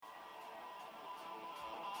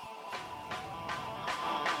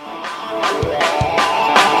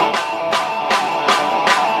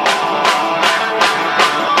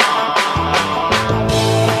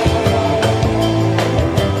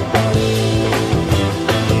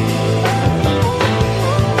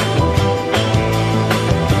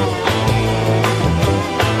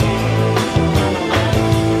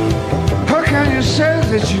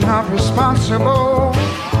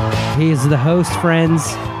He is the host,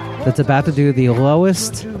 friends, that's about to do the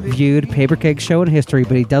lowest viewed Paper Keg show in history,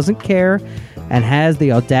 but he doesn't care and has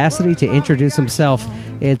the audacity to introduce himself.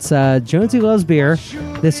 It's Jonesy Loves Beer.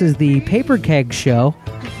 This is the Paper Keg Show,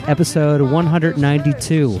 episode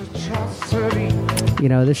 192. You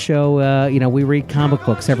know, this show, we read comic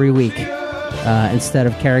books every week instead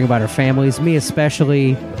of caring about our families. Me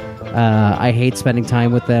especially, I hate spending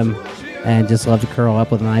time with them and just love to curl up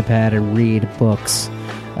with an iPad and read books.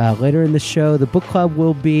 Later in the show, the book club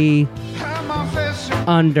will be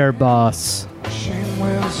Underboss.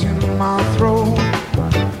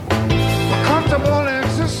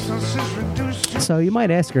 So you might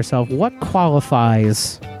ask yourself, what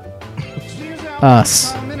qualifies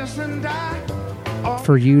us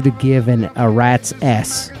for you to give a rat's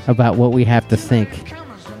S about what we have to think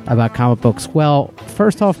about comic books? Well,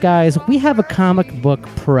 first off, guys, we have a comic book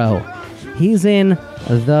pro. He's in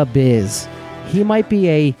the biz. He might be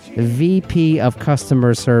a VP of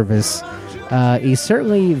customer service. He's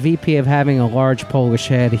certainly VP of having a large Polish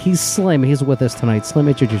head. He's Slim. He's with us tonight. Slim,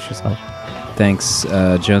 introduce yourself. Thanks,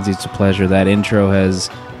 Jonesy. It's a pleasure. That intro has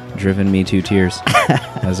driven me to tears,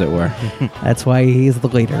 as it were. That's why he's the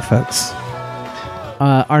leader, folks.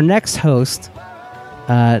 Our next host,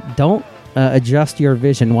 don't adjust your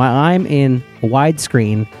vision. While I'm in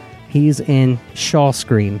widescreen, he's in shawl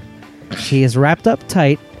screen. He is wrapped up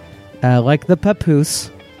tight, like the papoose,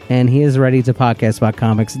 and he is ready to podcast about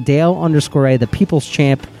comics. Dale_A, the people's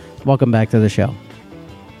champ. Welcome back to the show.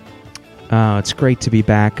 It's great to be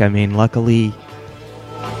back. I mean, luckily...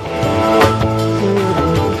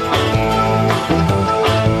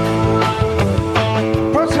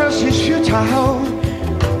 Protest is futile,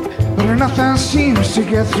 but nothing seems to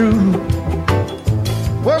get through.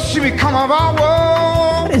 What's she become of our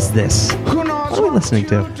world? What is this? Who knows? What are we listening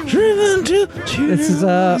to? This is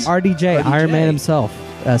RDJ, Iron Man himself,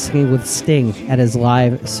 singing with Sting at his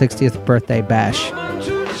live 60th birthday bash.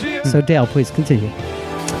 So, Dale, please continue.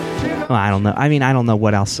 Well, I don't know. I mean, I don't know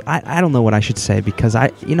what else. I don't know what I should say because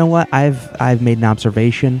you know what? I've made an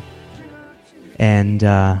observation, and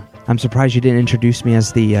I'm surprised you didn't introduce me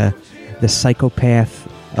as the psychopath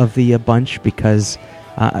of the bunch because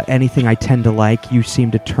anything I tend to like, you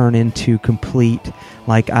seem to turn into complete.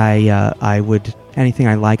 Like I would anything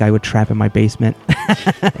I like, I would trap in my basement,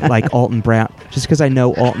 like Alton Brown. Just because I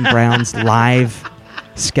know Alton Brown's live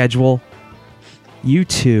schedule, you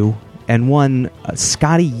two. And one,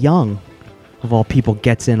 Scotty Young, of all people,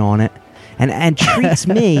 gets in on it and treats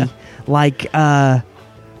me like I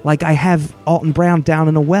have Alton Brown down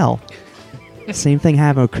in a well. Same thing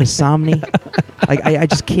happened with Chris Somney. Like I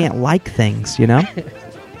just can't like things, you know.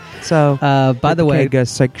 So, by the way,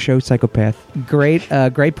 show psychopath.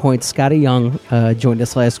 Great point. Scotty Young joined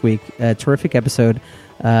us last week. Terrific episode.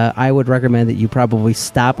 I would recommend that you probably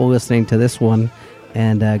stop listening to this one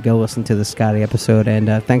and go listen to the Scotty episode.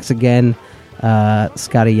 And thanks again,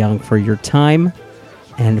 Scotty Young, for your time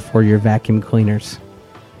and for your vacuum cleaners.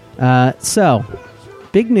 So,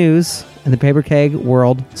 big news in the Paper Keg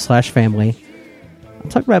world / family. I'm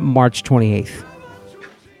talking about March 28th.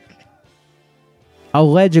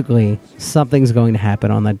 Allegedly, something's going to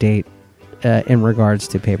happen on that date in regards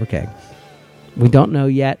to Paper Keg. We don't know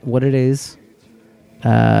yet what it is.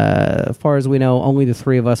 As far as we know, only the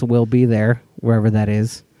three of us will be there, wherever that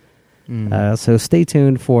is. So stay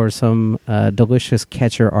tuned for some delicious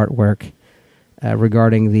catcher artwork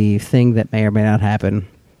regarding the thing that may or may not happen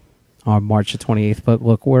on March the 28th. But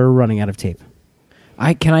look, we're running out of tape.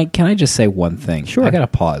 Can I just say one thing? Sure. I got to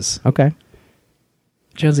pause. Okay.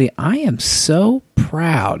 Jonesy, I am so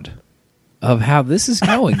proud of how this is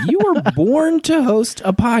going. You were born to host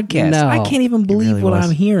a podcast. No, I can't even believe really what was.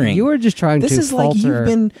 I'm hearing. You were just trying This to is like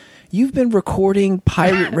you've been recording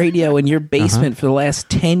pirate radio in your basement for the last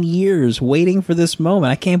 10 years, waiting for this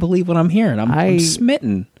moment. I can't believe what I'm hearing. I'm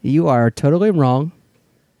smitten. You are totally wrong.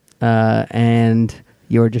 And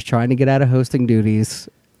you're just trying to get out of hosting duties.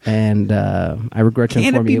 And I regret to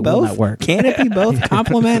inform you it will not work. Can it be both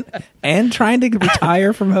compliment and trying to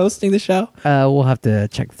retire from hosting the show? We'll have to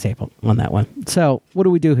check the tape on that one. So what do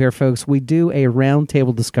we do here, folks? We do a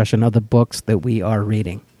roundtable discussion of the books that we are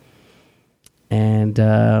reading. And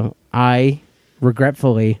I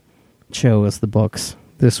regretfully chose the books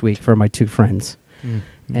this week for my two friends.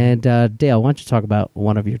 Mm-hmm. And Dale, why don't you talk about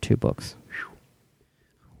one of your two books?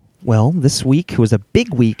 Well, this week was a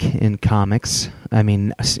big week in comics. I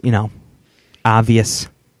mean, you know, obvious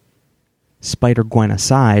Spider-Gwen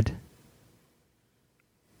aside,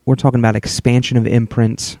 we're talking about expansion of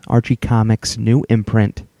imprints, Archie Comics, new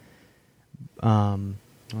imprint. What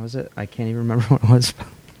was it? I can't even remember what it was.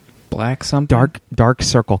 Black something? Dark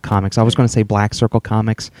Circle Comics. I was going to say Black Circle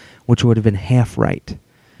Comics, which would have been half right.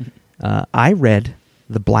 I read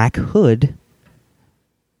The Black Hood,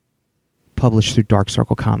 published through Dark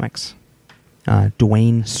Circle Comics.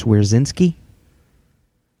 Dwayne Swierczynski,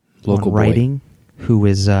 Local writing, who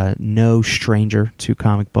is no stranger to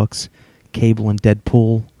comic books. Cable and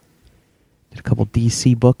Deadpool. Did a couple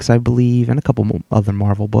DC books, I believe, and a couple other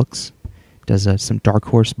Marvel books. Does some Dark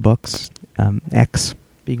Horse books, X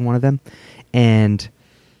being one of them. And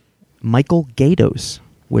Michael Gaydos,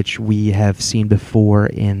 which we have seen before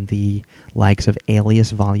in the likes of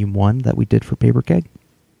Alias Volume 1 that we did for Paper Keg.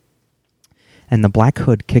 And The Black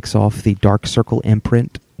Hood kicks off the Dark Circle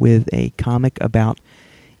imprint with a comic about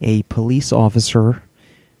a police officer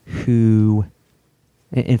who,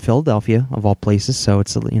 in Philadelphia, of all places, so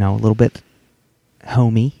it's a little bit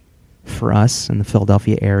homey for us in the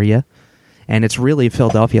Philadelphia area. And it's really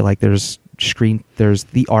Philadelphia, like there's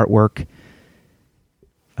the artwork,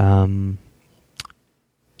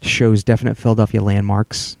 shows definite Philadelphia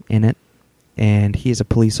landmarks in it. And he is a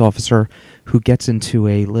police officer who gets into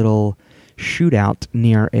a little shootout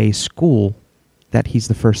near a school that he's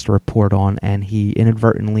the first to report on, and he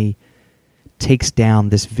inadvertently takes down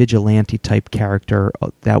this vigilante type character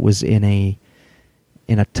that was in a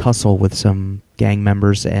tussle with some gang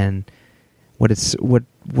members. And what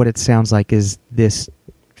it sounds like is this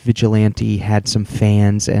vigilante had some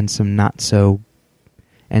fans and some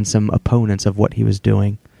some opponents of what he was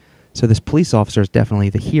doing. So this police officer is definitely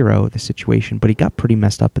the hero of the situation, but he got pretty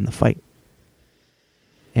messed up in the fight.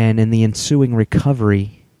 And in the ensuing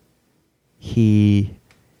recovery, he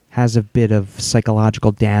has a bit of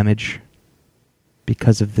psychological damage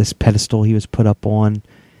because of this pedestal he was put up on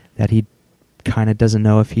that he kind of doesn't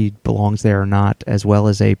know if he belongs there or not, as well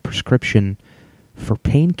as a prescription for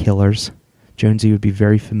painkillers. Jonesy would be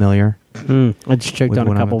very familiar. I just checked on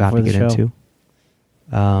a couple I'm about for to the get show.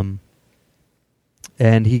 into.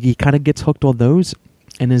 And he kind of gets hooked on those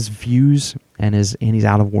and his views, and he's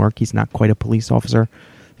out of work. He's not quite a police officer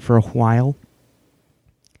for a while.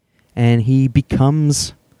 And he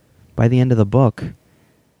becomes, by the end of the book,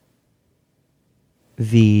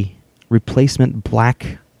 the replacement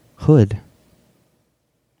Black Hood.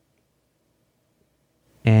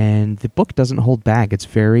 And the book doesn't hold back. It's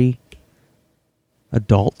very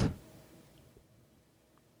adult.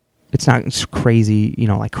 It's not crazy,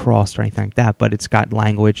 like crossed or anything like that, but it's got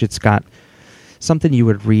language. It's got something you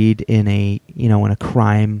would read in a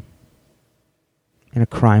crime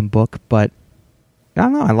book. But I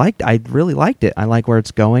don't know. I really liked it. I like where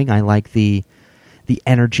it's going. I like the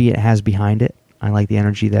energy it has behind it. I like the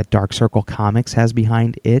energy that Dark Circle Comics has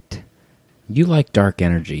behind it. You like dark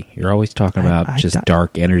energy. You're always talking about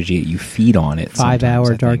dark energy. You feed on it.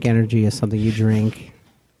 5-hour dark energy is something you drink.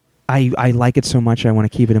 I like it so much I want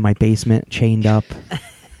to keep it in my basement, chained up,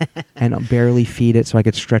 and barely feed it so I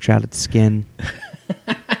could stretch out its skin.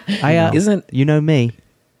 You know me.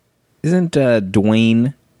 Isn't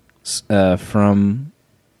Dwayne from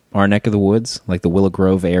our neck of the woods, like the Willow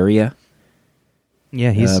Grove area?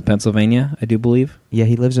 Yeah, he's Pennsylvania, I do believe. Yeah,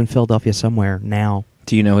 he lives in Philadelphia somewhere now.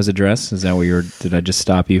 Do you know his address? Is that what did I just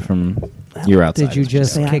stop you from your outside? Did you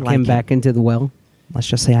just kick him back into the well? Let's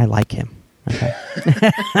just say I like him. Okay.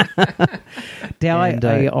 Dale,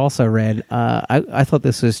 I also read, I thought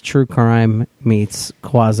this was true crime meets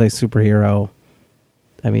quasi superhero.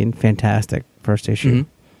 I mean, fantastic first issue. Mm-hmm.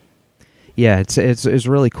 Yeah, it's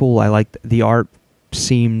really cool. I like the art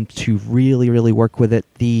seemed to really, really work with it.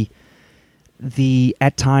 The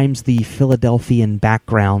at times the Philadelphian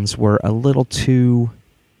backgrounds were a little too.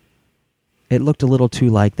 It looked a little too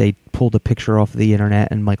like they pulled a picture off the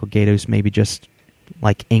internet and Michael Gaydos maybe just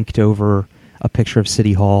like inked over a picture of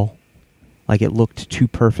City Hall. Like it looked too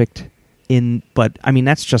perfect. But I mean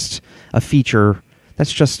that's just a feature.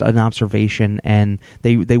 That's just an observation, and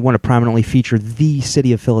they want to prominently feature the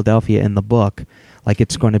city of Philadelphia in the book. Like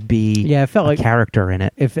it's going to be it felt like character in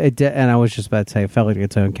it. If it did, and I was just about to say, it felt like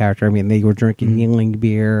its own character. I mean, they were drinking Yingling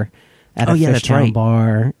beer at a Fishtown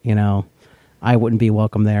bar. I wouldn't be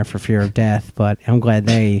welcome there for fear of death, but I'm glad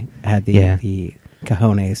they had the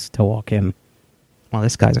cojones to walk in. Well,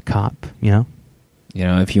 this guy's a cop,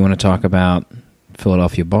 if you want to talk about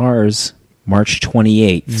Philadelphia bars, March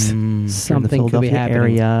 28th. Something could be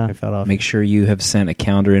happening in Philadelphia. Make sure you have sent a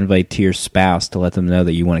calendar invite to your spouse to let them know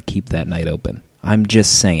that you want to keep that night open. I'm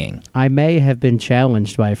just saying. I may have been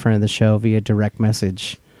challenged by a friend of the show via direct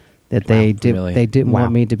message that they didn't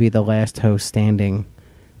want me to be the last host standing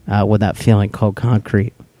without feeling cold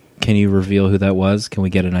concrete. Can you reveal who that was? Can we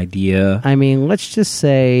get an idea? I mean, let's just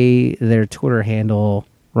say their Twitter handle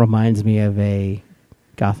reminds me of a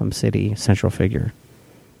Gotham City central figure.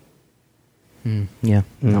 Yeah.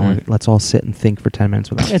 No, let's all sit and think for 10 minutes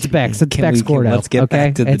without. It's Bex. It's Can Bex we- Gordo. Let's get okay?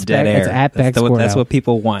 back to the It's dead air. It's at Bex that's, Gordo. that's what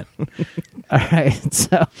people want. All right.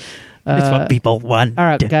 So, It's what people want. all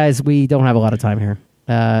right, guys, we don't have a lot of time here.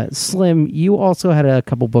 Slim, you also had a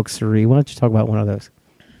couple books to read. Why don't you talk about one of those?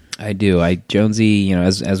 I do. Jonesy,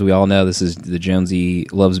 as we all know, this is the Jonesy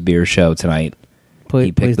Loves Beer show tonight. He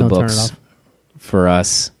Please picked the don't turn it books off. for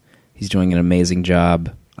us. He's doing an amazing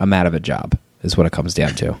job. I'm out of a job, is what it comes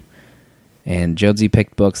down to. And Jonesy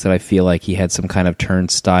picked books that I feel like he had some kind of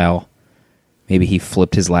turnstile. Maybe he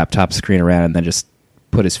flipped his laptop screen around and then just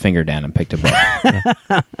put his finger down and picked a book.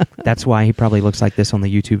 That's why he probably looks like this on the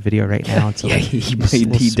YouTube video right now. It's Yeah, like he this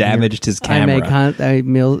little smear. damaged his camera. I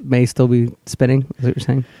may still be spinning. Is that what you're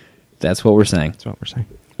saying? That's what we're saying. That's what we're saying.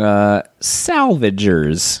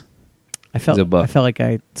 Salvagers. I felt like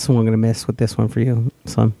I swung and a miss with this one for you,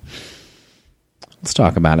 Slim. Let's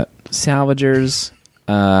talk about it. Salvagers,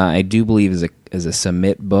 I do believe is a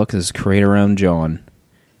submit book. This is creator-owned John.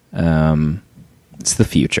 It's the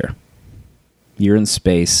future. You're in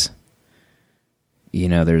space.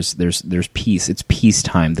 There's peace. It's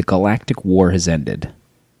peacetime. The galactic war has ended,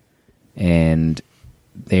 and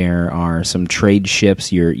there are some trade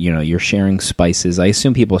ships. You're sharing spices. I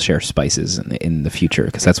assume people share spices in the future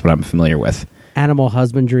because that's what I'm familiar with. Animal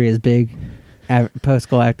husbandry is big.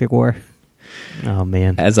 Post-galactic war. Oh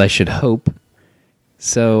man, As I should hope.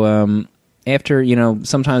 So after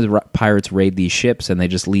sometimes pirates raid these ships and they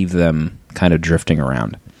just leave them kind of drifting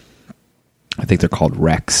around. I think they're called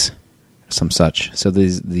wrecks, some such. So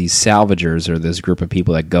these salvagers are this group of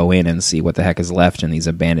people that go in and see what the heck is left in these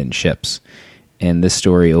abandoned ships. And this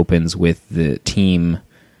story opens with the team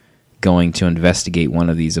going to investigate one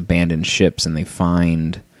of these abandoned ships, and they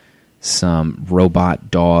find some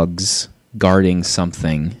robot dogs guarding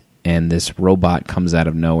something, and this robot comes out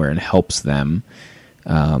of nowhere and helps them,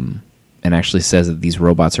 and actually says that these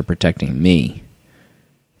robots are protecting me.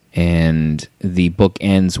 And the book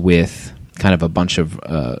ends with kind of a bunch of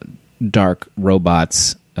dark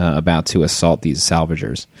robots about to assault these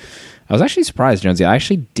salvagers. I was actually surprised, Jonesy. I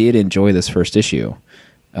actually did enjoy this first issue.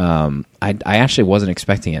 I actually wasn't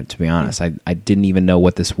expecting it, to be honest. I didn't even know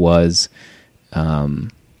what this was.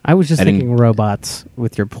 I was just thinking robots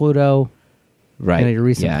with your Pluto. Right. And your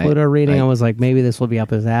recent Pluto reading, I was like, maybe this will be up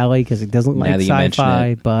his alley because he doesn't like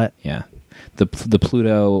sci-fi, but... Yeah. The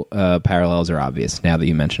Pluto parallels are obvious now that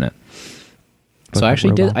you mention it. So I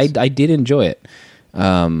actually I did enjoy it.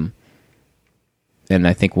 And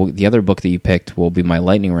I think the other book that you picked will be my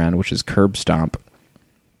lightning round, which is Curb Stomp.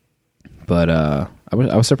 But I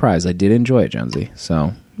was surprised. I did enjoy it, Jonesy.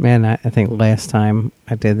 So man, I think last time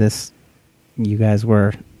I did this, you guys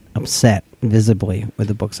were upset visibly with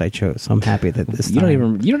the books I chose. So I'm happy that this time... You don't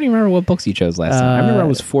even remember what books you chose last time. I remember I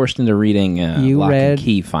was forced into reading Lock and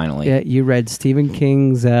Key finally. Yeah, you read Stephen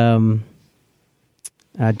King's Dark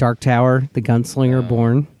Tower, The Gunslinger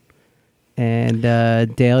Born. And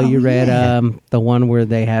Dale, you read the one where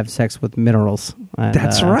they have sex with minerals.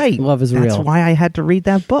 That's right. Love is Real. That's why I had to read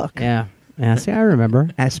that book. Yeah. See, I remember.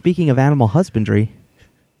 Speaking of animal husbandry.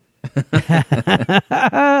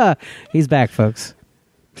 He's back, folks.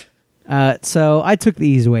 So I took the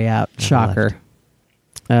easy way out. Shocker.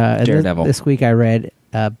 Daredevil. This week I read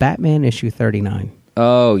Batman issue 39.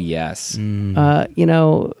 Oh, yes.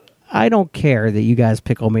 I don't care that you guys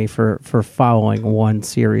pickle me for following one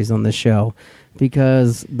series on the show,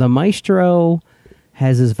 because the maestro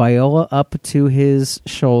has his viola up to his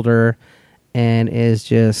shoulder and is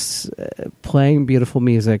just playing beautiful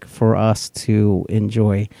music for us to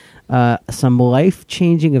enjoy. Some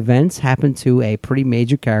life-changing events happen to a pretty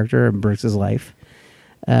major character in Bruce's life.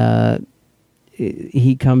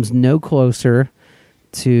 He comes no closer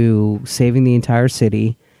to saving the entire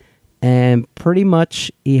city, and pretty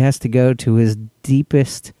much he has to go to his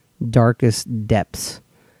deepest, darkest depths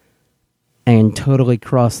and totally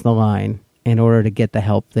cross the line in order to get the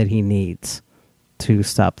help that he needs to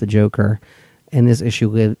stop the Joker. And this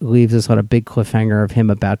issue leaves us on a big cliffhanger of him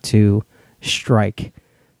about to strike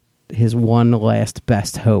his one last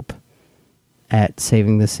best hope at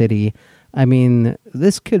saving the city. I mean,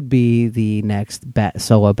 this could be the next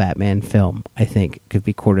solo Batman film. I think it could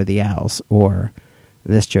be Court of the Owls or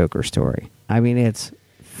this Joker story. I mean, it's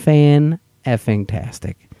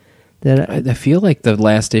fan-effing-tastic. I feel like the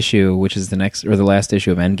last issue, which is the last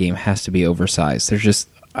issue of Endgame, has to be oversized. There's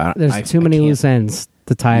too many loose ends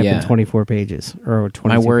to tie up in 24 pages or 22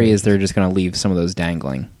 My worry pages. is they're just going to leave some of those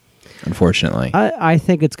dangling, unfortunately. I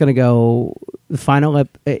think it's going to go... The final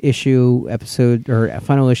issue is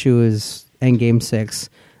Endgame 6,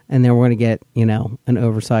 and then we're going to get, an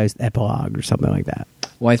oversized epilogue or something like that.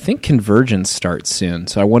 Well, I think Convergence starts soon,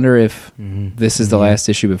 so I wonder if this is the last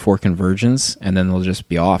issue before Convergence, and then they'll just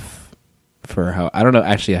be off for how... I don't know.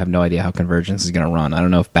 Actually, I have no idea how Convergence is going to run. I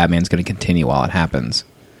don't know if Batman's going to continue while it happens.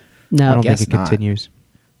 No, I don't think guess it not. continues.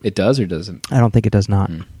 It does or doesn't? I don't think it does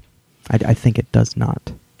not. I think it does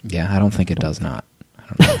not. Yeah, I don't think it does not. I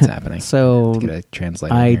don't know what's happening. So Get a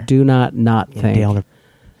translator I here. do not think. Dale,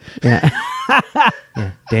 Yeah.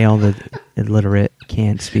 yeah, Dale, the illiterate,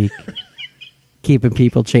 can't speak. Keeping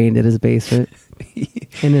people chained in his basement.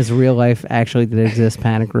 In his real life, actually did exist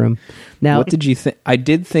panic room. Now, What did you think? I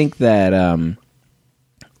did think that,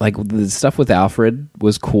 like, the stuff with Alfred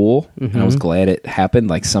was cool, and I was glad it happened.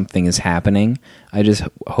 Like, something is happening. I just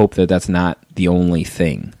hope that that's not the only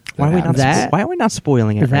thing. Why are we not? That- Why are we not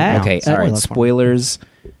spoiling it? that- right now? Okay, Spoiler all right. for me. Spoilers.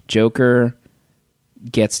 Joker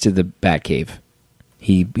gets to the Batcave.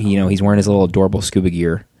 He he's wearing his little adorable scuba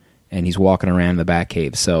gear, and he's walking around the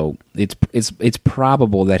Batcave. So it's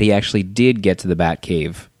probable that he actually did get to the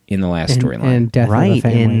Batcave in the last storyline, and Death of the Right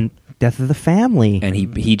Family. in Death of the Family. and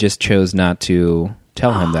he just chose not to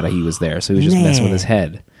tell him that he was there. So he was just messing with his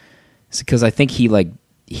head. Because I think he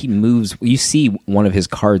moves. You see one of his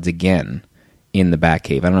cards again in the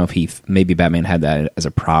Batcave. I don't know if maybe Batman had that as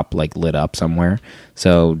a prop, like lit up somewhere.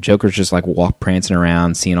 So Joker's just like prancing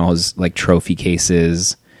around, seeing all his like trophy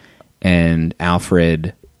cases, and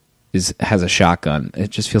Alfred has a shotgun.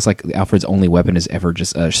 It just feels like Alfred's only weapon is ever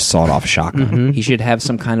just a sawed-off shotgun. He should have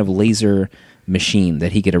some kind of laser machine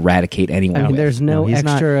that he could eradicate anyone I mean, with. there's no No, he's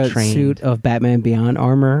not extra trained. suit of Batman Beyond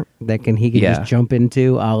armor that he could Yeah. just jump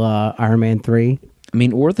into, a la Iron Man 3. I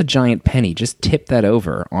mean, or the giant penny. Just tip that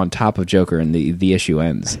over on top of Joker, and the issue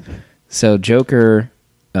ends. So Joker,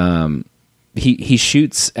 he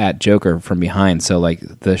shoots at Joker from behind. So like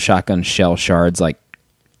the shotgun shell shards like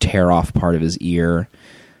tear off part of his ear.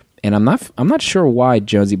 And I'm not sure why,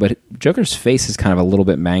 Jonesy, but Joker's face is kind of a little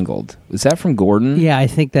bit mangled. Is that from Gordon? Yeah, I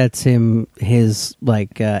think that's his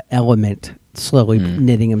element slowly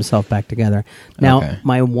knitting himself back together. Now, Okay.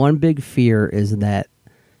 my one big fear is that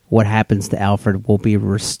what happens to Alfred will be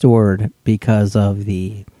restored because of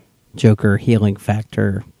the Joker healing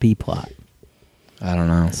factor B plot. I don't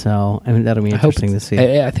know. So, I mean, that'll be I hope interesting to see.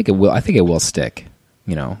 I think it will. I think it will stick.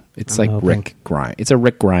 You know, it's I'm like hoping. Rick Grimes. It's a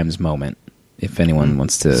Rick Grimes moment. If anyone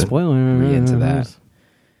wants to Spoiler. read into that.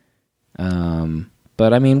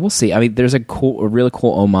 But I mean, we'll see. I mean, there's a really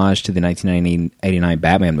cool homage to the 1989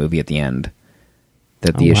 Batman movie at the end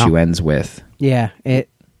that the Oh, wow. issue ends with. Yeah, it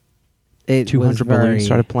 200 was very... balloons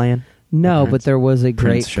started playing. No, but there was a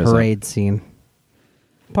Prince great shows up. parade scene.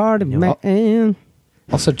 Party Yeah. man.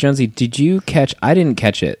 Also, Jonesy, did you catch? I didn't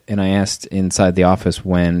catch it, and I asked inside the office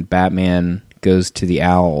when Batman goes to the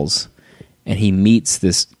Owls, and he meets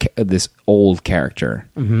this old character.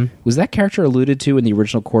 Mm-hmm. Was that character alluded to in the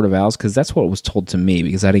original Court of Owls? Because that's what was told to me,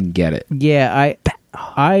 because I didn't get it. Yeah,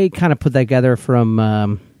 I kind of put that together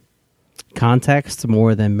from context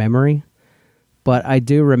more than memory, but I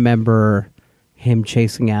do remember him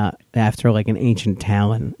chasing out after like an ancient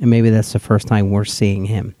talon, and maybe that's the first time we're seeing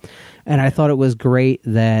him. And I thought it was great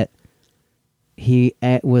that he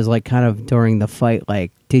was like kind of during the fight,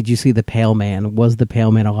 like, did you see the Pale Man? Was the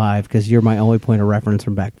Pale Man alive? Because you're my only point of reference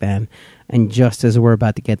from back then. And just as we're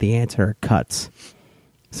about to get the answer, it cuts.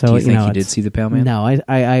 So Do you think he it's- did see the Pale Man? No,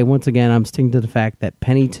 I once again I'm sticking to the fact that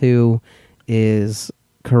Penny 2 is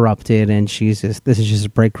corrupted, and this is just a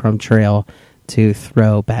breadcrumb trail to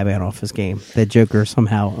throw Batman off his game. That Joker is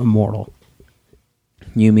somehow immortal.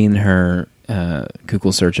 You mean her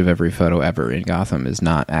Google search of every photo ever in Gotham is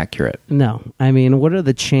not accurate? No, I mean, what are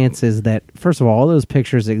the chances that, first of all those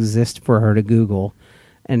pictures exist for her to Google,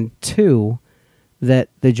 and two, that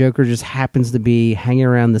the Joker just happens to be hanging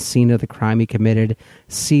around the scene of the crime he committed,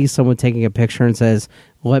 sees someone taking a picture and says,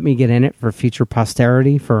 let me get in it for future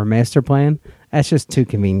posterity for a master plan? That's just too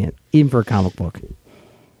convenient, even for a comic book.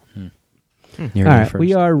 You're All the right, first.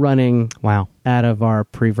 we are running Wow. out of our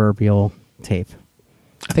proverbial tape.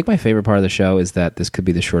 I think my favorite part of the show is that this could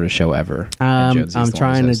be the shortest show ever. and Jonesy's I'm the one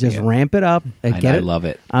trying to who's just hosting it. ramp it up and get I it. love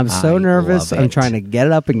it. I'm so I nervous. love I'm it. trying to get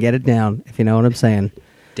it up and get it down, if you know what I'm saying.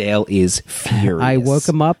 Dale is furious. I woke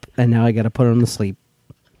him up, and now I got to put him to sleep.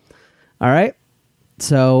 All right.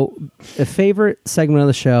 So, a favorite segment of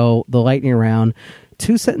the show, the lightning round.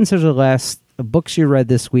 2 sentences or less. Books you read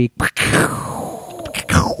this week.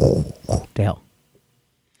 Dale.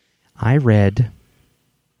 I read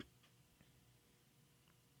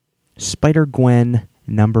Spider-Gwen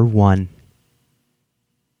 #1.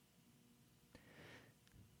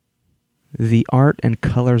 The art and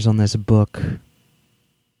colors on this book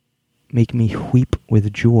make me weep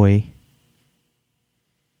with joy.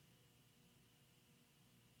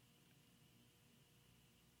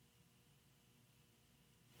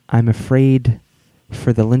 I'm afraid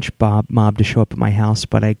for the lynch mob to show up at my house,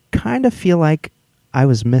 but I kind of feel like I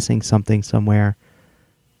was missing something somewhere.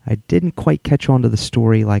 I didn't quite catch on to the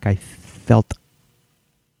story like I felt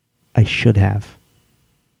I should have.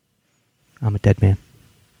 I'm a dead man.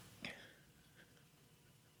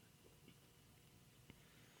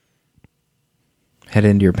 Head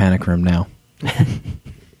into your panic room now.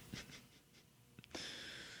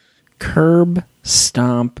 Curb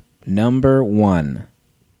Stomp number 1.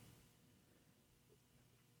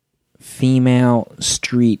 Female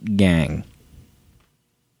street gang.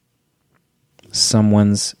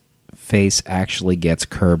 Someone's face actually gets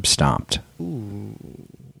curb stomped. Ooh.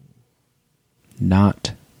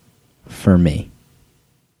 Not for me.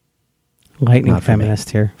 Lightning Not for me. feminist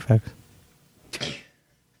here, folks.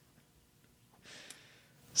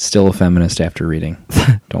 Still a feminist after reading.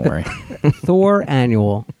 Don't worry. Thor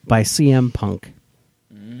Annual by CM Punk.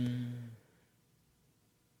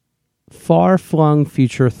 Far-flung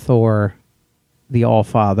future Thor, the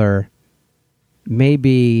All-Father, may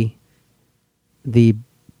be the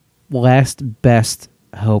last best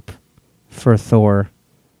hope for Thor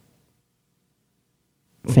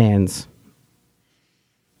fans.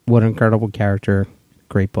 What an incredible character.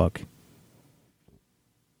 Great book.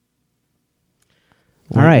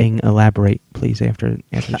 All right. Lightning, elaborate, please, after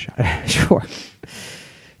the shot. Sure.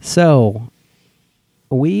 So,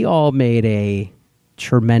 we all made a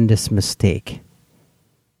tremendous mistake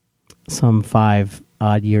some 5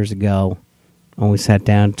 odd years ago when we sat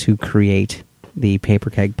down to create the Paper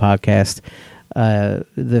Keg podcast.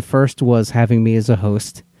 The first was having me as a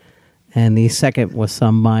host, and the second was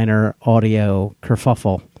some minor audio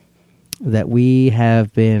kerfuffle that we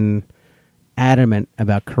have been adamant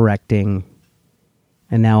about correcting.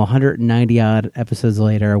 And now 190 odd episodes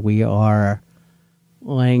later, we are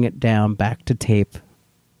laying it down back to tape,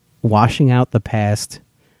 washing out the past,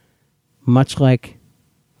 much like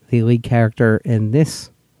the lead character in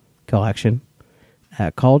this collection,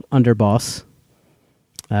 called Underboss.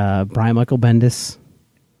 Brian Michael Bendis,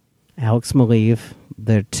 Alex Maleev,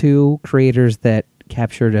 the two creators that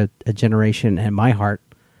captured a generation in my heart.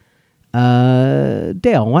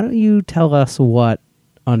 Dale, why don't you tell us what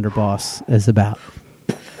Underboss is about?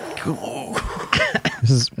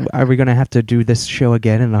 Are we going to have to do this show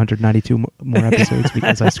again in 192 more episodes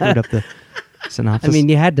because I screwed up the synopsis? I mean,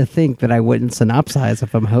 you had to think that I wouldn't synopsize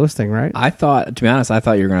if I'm hosting, right? I thought, to be honest, I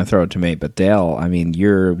thought you were going to throw it to me. But Dale, I mean,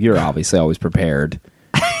 you're obviously always prepared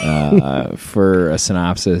for a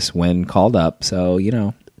synopsis when called up. So, you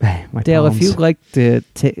know. My Dale, palms. if you like to,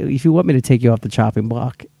 if you want me to take you off the chopping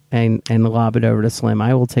block and lob it over to Slim,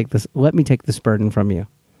 I will take this. Let me take this burden from you.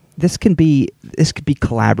 This could be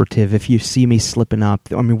collaborative if you see me slipping up.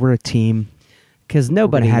 I mean, we're a team. Because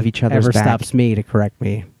nobody have each other's ever back. stops me to correct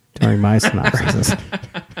me during my synopsis.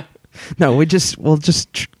 No, we'll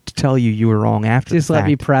just tell you were wrong after. Just the let fact.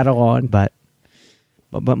 me prattle on. But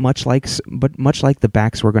much like the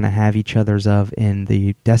backs we're going to have each other's of in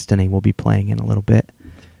the Destiny we'll be playing in a little bit.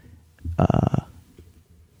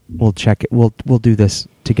 We'll check it. We'll do this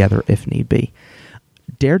together if need be.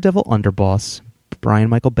 Daredevil Underboss, Brian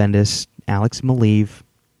Michael Bendis, Alex Maleev,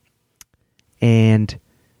 and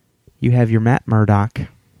you have your Matt Murdock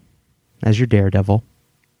as your Daredevil,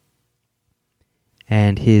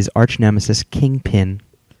 and his arch nemesis Kingpin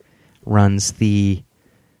runs the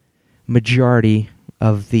majority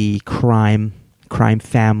of the crime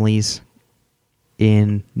families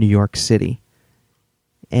in New York City.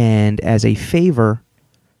 And as a favor,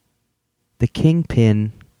 the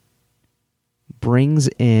Kingpin brings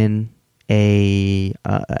in an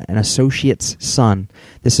associate's son.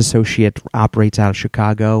 This associate operates out of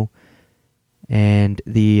Chicago, and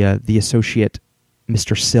the associate,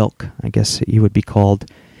 Mr. Silk, I guess he would be called,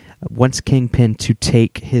 wants Kingpin to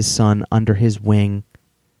take his son under his wing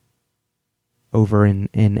over in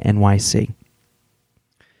NYC.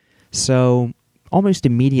 So almost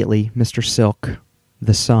immediately, Mr. Silk,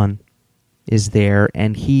 the son, is there,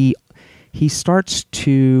 and he starts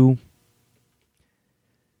to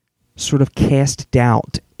sort of cast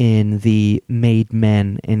doubt in the made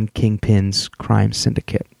men in Kingpin's crime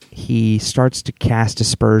syndicate. He starts to cast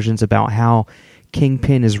aspersions about how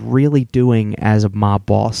Kingpin is really doing as a mob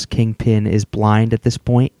boss. Kingpin is blind at this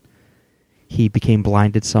point. He became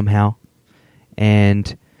blinded somehow.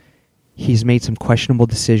 And he's made some questionable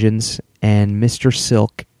decisions. And Mr.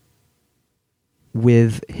 Silk,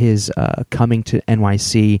 with his coming to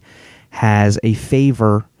NYC, has a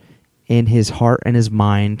favor in his heart and his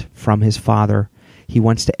mind from his father. He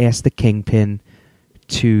wants to ask the Kingpin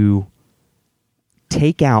to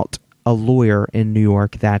take out a lawyer in New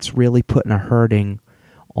York that's really putting a hurting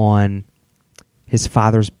on his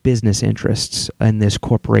father's business interests in this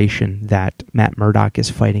corporation that Matt Murdock is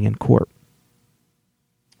fighting in court.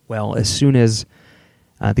 Well, as soon as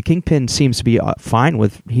the Kingpin seems to be fine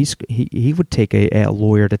with, he would take a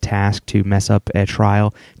lawyer to task to mess up a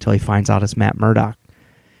trial until he finds out it's Matt Murdock,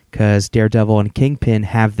 because Daredevil and Kingpin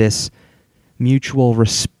have this mutual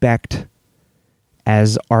respect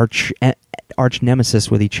as arch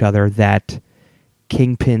nemesis with each other, that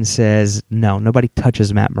Kingpin says, no, nobody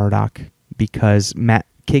touches Matt Murdock, because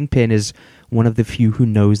Kingpin is one of the few who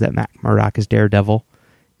knows that Matt Murdock is Daredevil,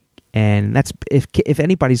 and that's if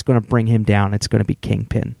anybody's going to bring him down, it's going to be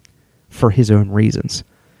Kingpin for his own reasons.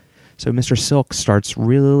 So Mr. Silk starts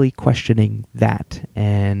really questioning that,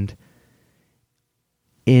 and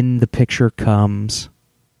in the picture comes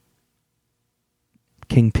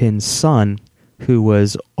Kingpin's son, who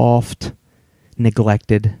was oft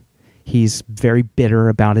neglected. He's very bitter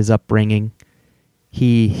about his upbringing.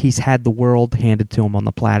 He's had the world handed to him on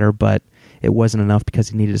the platter, but it wasn't enough because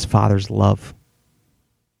he needed his father's love.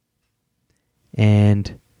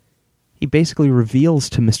 And he basically reveals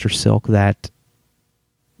to Mr. Silk that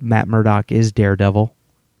Matt Murdock is Daredevil.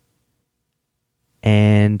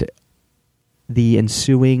 And the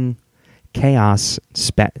ensuing chaos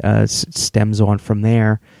stems on from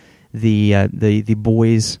there. The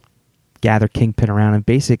boys gather Kingpin around and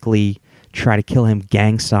basically try to kill him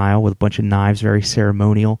gang style with a bunch of knives, very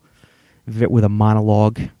ceremonial, with a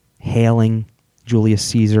monologue hailing Julius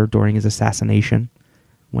Caesar during his assassination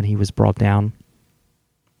when he was brought down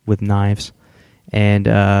with knives. And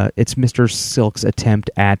it's Mr. Silk's attempt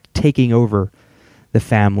at taking over the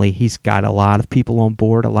family. He's got a lot of people on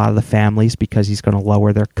board, a lot of the families, because he's going to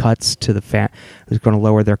lower their cuts to he's going to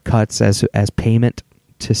lower their cuts as payment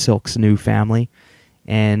to Silk's new family.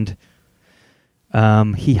 And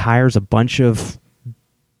he hires a bunch of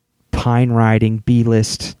pine-riding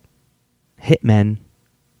B-list hitmen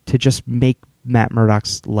to just make Matt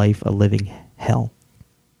Murdock's life a living hell.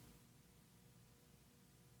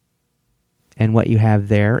 And what you have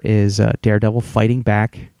there is Daredevil fighting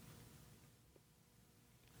back.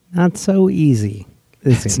 Not so easy.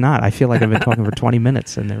 It's not. I feel like I've been talking for 20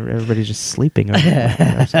 minutes and everybody's just sleeping.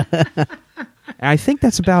 And I think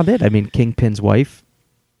that's about it. I mean, Kingpin's wife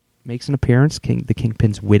makes an appearance, the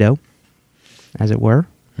Kingpin's widow, as it were.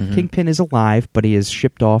 Mm-hmm. Kingpin is alive, but he is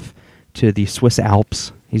shipped off to the Swiss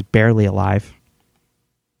Alps. He's barely alive.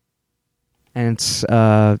 And it's,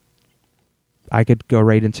 I could go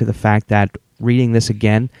right into the fact that reading this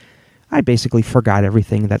again, I basically forgot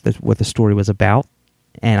everything what the story was about,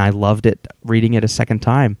 and I loved it reading it a second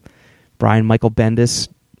time. Brian Michael Bendis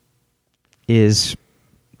is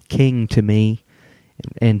king to me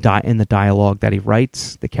in the dialogue that he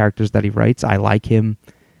writes, the characters that he writes. I like him.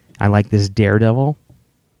 I like this Daredevil.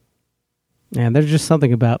 Yeah, there's just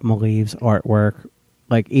something about Maleev's artwork.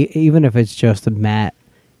 Like, even if it's just a Matt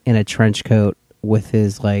in a trench coat with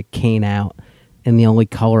his, like, cane out, and the only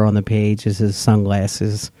color on the page is his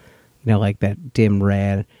sunglasses, like that dim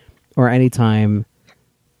red. Or anytime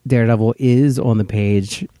Daredevil is on the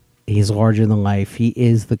page, he's larger than life. He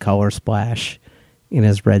is the color splash in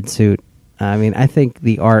his red suit. I mean, I think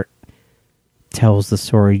the art tells the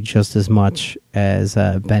story just as much as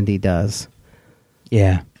Bendy does.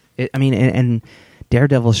 Yeah. And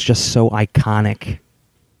Daredevil's just so iconic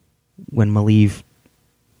when Maleev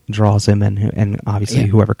draws him, and obviously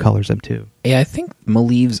whoever colors him too. Yeah, I think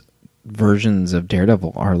Maleev's versions of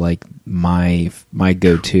Daredevil are like my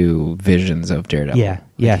go-to visions of Daredevil. Yeah,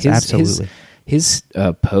 yes, absolutely. His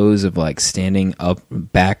pose of like standing up,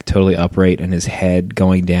 back totally upright, and his head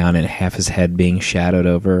going down, and half his head being shadowed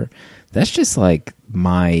over. That's just like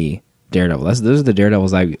my Daredevil. Those are the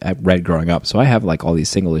Daredevils I read growing up. So I have like all these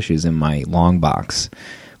single issues in my long box,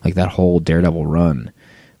 like that whole Daredevil run.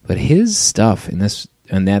 But his stuff in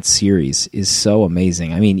that series is so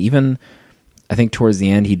amazing. I mean, even I think towards the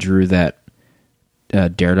end he drew that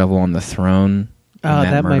Daredevil on the throne. Oh,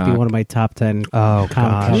 that might be one of my top 10 comic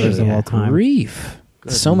covers of all time. Grief.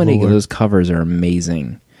 So many of those covers are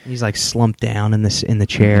amazing. He's like slumped down in the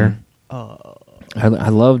chair. Mm-hmm. I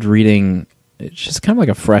loved reading. It's just kind of like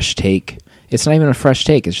a fresh take. It's not even a fresh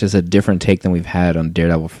take. It's just a different take than we've had on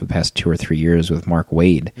Daredevil for the past 2 or 3 years with Mark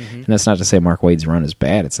Waid. Mm-hmm. And that's not to say Mark Waid's run is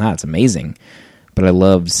bad. It's not. It's amazing. But I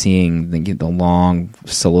loved seeing the long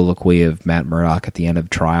soliloquy of Matt Murdock at the end of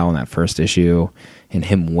trial in that first issue, and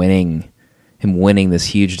him winning this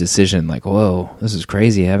huge decision. Like, whoa, this is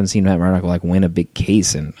crazy. I haven't seen Matt Murdock like win a big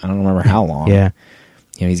case in I don't remember how long. Yeah,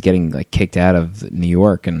 he's getting like kicked out of New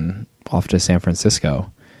York and off to San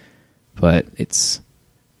Francisco. But it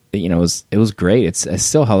was great. It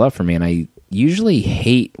still held up for me, and I usually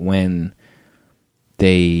hate when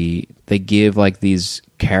they give like these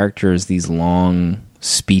characters these long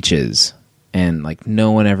speeches, and like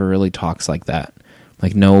no one ever really talks like that.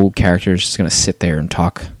 Like no character is just gonna sit there and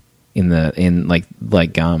talk in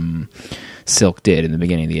Silk did in the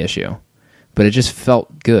beginning of the issue. But it just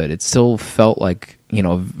felt good. It still felt like,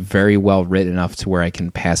 very well written enough to where I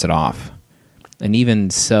can pass it off. And even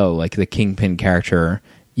so, like the Kingpin character,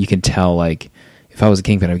 you can tell, like, if I was a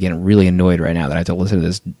Kingpin, I'd be getting really annoyed right now that I have to listen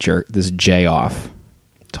to this J-off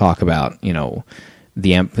talk about,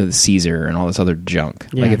 the Caesar and all this other junk.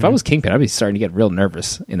 Yeah. Like, if I was Kingpin, I'd be starting to get real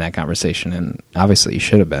nervous in that conversation, and obviously you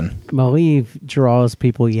should have been. Maleev draws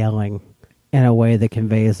people yelling in a way that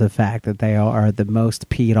conveys the fact that they are the most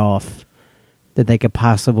peed off that they could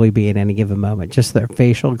possibly be at any given moment. Just their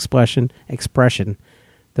facial expression,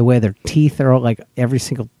 the way their teeth are, like every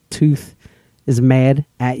single tooth is mad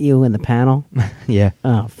at you in the panel. Yeah.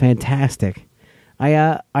 Oh, fantastic.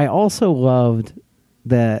 I also loved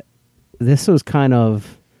that this was kind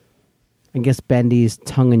of, I guess, Bendy's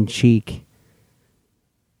tongue-in-cheek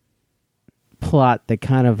plot that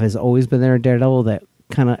kind of has always been there in Daredevil, that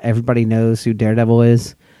kind of everybody knows who Daredevil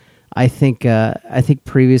is. I think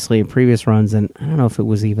previously in previous runs, and I don't know if it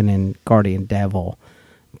was even in Guardian Devil,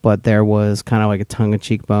 but there was kind of like a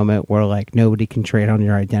tongue-in-cheek moment where like nobody can trade on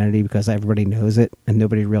your identity because everybody knows it and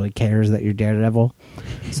nobody really cares that you're Daredevil.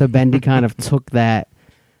 So Bendy kind of took that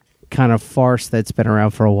kind of farce that's been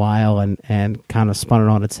around for a while and kind of spun it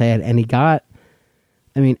on its head. And he got,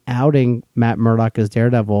 outing Matt Murdock as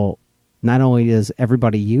Daredevil, not only does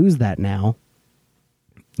everybody use that now,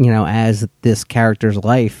 as this character's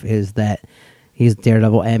life is that he's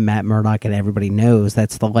Daredevil and Matt Murdock, and everybody knows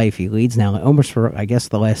that's the life he leads now, almost for, I guess,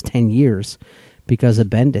 the last 10 years because of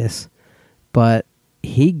Bendis. But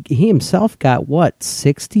he himself got,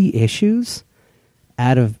 60 issues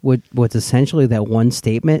out of what's essentially that one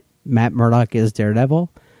statement, Matt Murdock is Daredevil,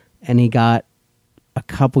 and he got a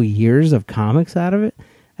couple years of comics out of it.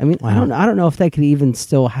 Wow. I don't know if that could even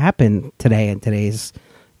still happen today in today's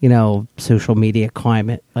social media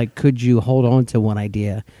climate. Like, could you hold on to one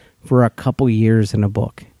idea for a couple years in a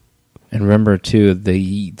book? And remember, too,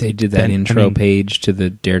 they did that intro page to the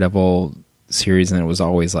Daredevil series, and it was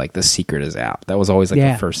always like, the secret is out. That was always like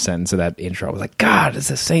the first sentence of that intro. I was like, God, it's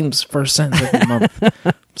the same first sentence every month.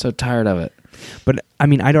 I'm so tired of it. But, I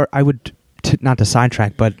would, not to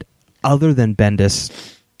sidetrack, but other than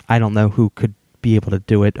Bendis, I don't know who could be able to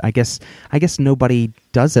do it. I guess nobody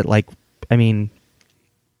does it. Like, he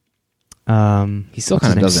still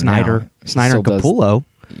kind of does Snyder, it now. Snyder and Capullo.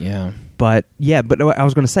 Yeah. But I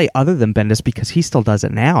was going to say, other than Bendis, because he still does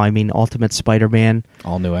it now. Ultimate Spider-Man.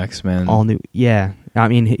 All new X-Men. All new, yeah.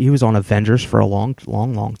 He was on Avengers for a long,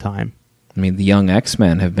 long, long time. The young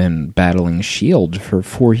X-Men have been battling S.H.I.E.L.D. for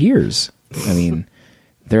 4 years.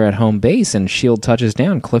 They're at home base, and S.H.I.E.L.D. touches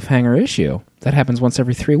down, cliffhanger issue. That happens once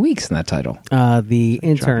every 3 weeks in that title. The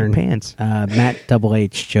intern, Matt Double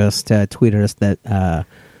H, just tweeted us that...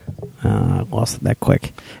 lost it that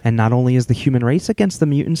quick. And not only is the human race against the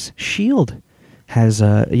mutants, S.H.I.E.L.D. has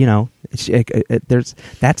there's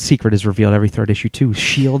that secret is revealed every third issue too.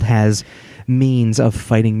 S.H.I.E.L.D. has means of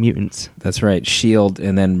fighting mutants. That's right. S.H.I.E.L.D.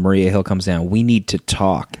 and then Maria Hill comes down. We need to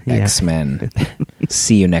talk, X-Men.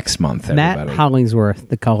 See you next month, everybody. Matt Hollingsworth,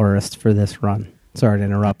 the colorist for this run. Sorry to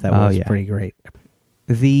interrupt. That was pretty great.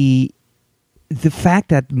 The fact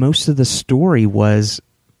that most of the story was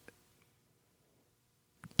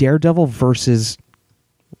Daredevil versus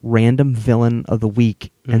random villain of the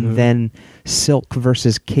week, and then Silk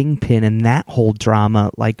versus Kingpin, and that whole drama,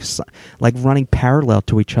 like running parallel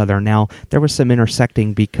to each other. Now, there was some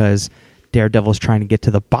intersecting because Daredevil's trying to get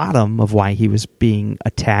to the bottom of why he was being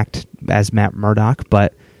attacked as Matt Murdock,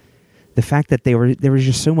 but the fact that there was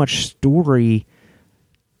just so much story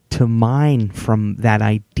to mine from that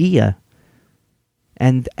idea,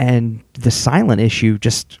 and the silent issue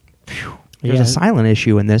just... There's a silent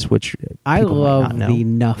issue in this, which I love might not know. the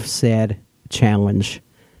Nuff Said challenge,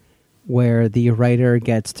 where the writer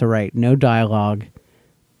gets to write no dialogue.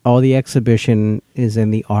 All the exhibition is in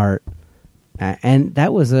the art. And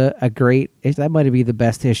that was a great... That might be the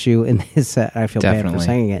best issue in this... I feel bad for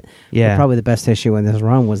saying it. Yeah. But probably the best issue in this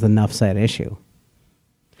run was the Nuff Said issue.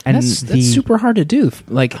 And that's super hard to do.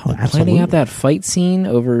 Like, planning out that fight scene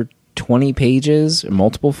over 20 pages,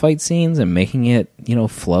 multiple fight scenes, and making it,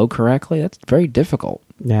 flow correctly, that's very difficult.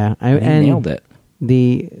 Yeah. And nailed it.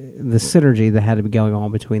 The synergy that had to be going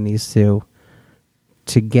on between these two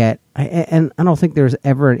to get... And I don't think there's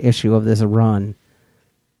ever an issue of this run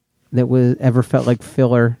that was ever felt like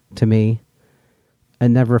filler to me. I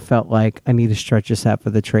never felt like I need to stretch this out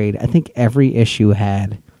for the trade. I think every issue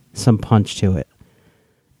had some punch to it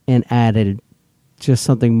and added just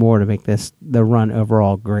something more to make the run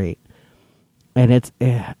overall great. And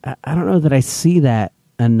I don't know that I see that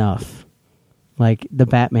enough. Like the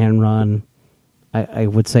Batman run, I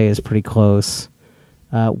would say is pretty close.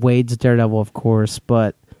 Wade's Daredevil, of course,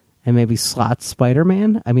 and maybe Slott's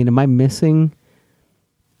Spider-Man. I mean, am I missing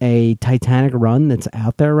a Titanic run that's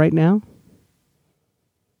out there right now?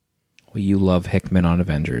 Well, you love Hickman on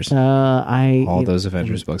Avengers. All those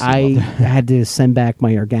Avengers books. I had to send back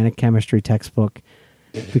my organic chemistry textbook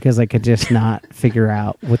because I could just not figure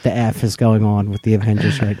out what the F is going on with the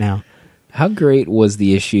Avengers right now. How great was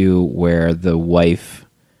the issue where the wife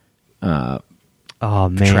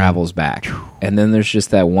travels back, and then there's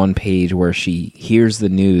just that one page where she hears the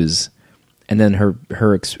news, and then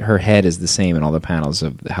her head is the same in all the panels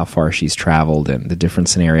of how far she's traveled and the different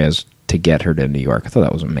scenarios to get her to New York. I thought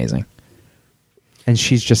that was amazing. And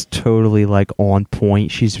she's just totally like on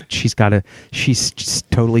point. She's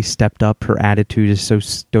just totally stepped up. Her attitude is so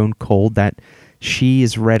stone cold that she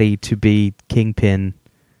is ready to be Kingpin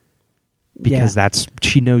because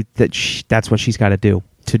she knows that that's what she's got to do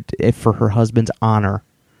for her husband's honor.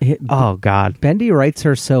 Oh God, Bendy writes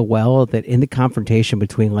her so well that in the confrontation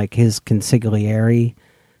between like his consigliere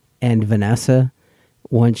and Vanessa,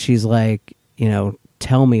 when she's like,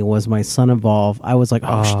 tell me, was my son involved? I was like,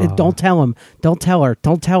 don't tell him. Don't tell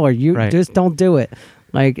her. You just don't do it.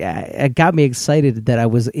 Like, it got me excited that I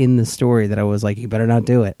was in the story, that I was like, you better not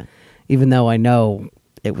do it. Even though I know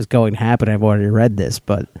it was going to happen. I've already read this,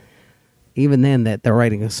 but even then that the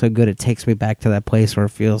writing is so good, it takes me back to that place where it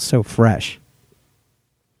feels so fresh.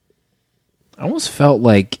 I almost felt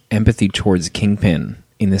like empathy towards Kingpin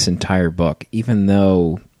in this entire book, even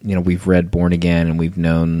though we've read Born Again and we've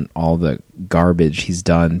known all the garbage he's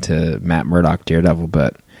done to Matt Murdock, Daredevil,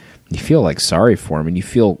 but you feel like sorry for him,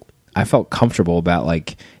 and I felt comfortable about,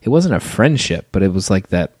 like, it wasn't a friendship, but it was like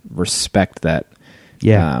that respect that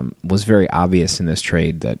was very obvious in this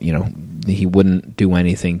trade, that he wouldn't do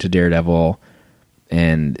anything to Daredevil.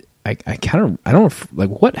 And I don't know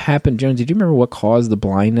what happened, Jones. Did you remember what caused the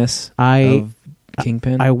blindness of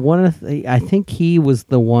Kingpin? I think he was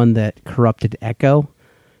the one that corrupted Echo.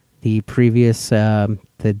 The previous, the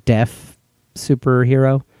deaf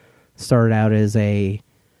superhero, started out as a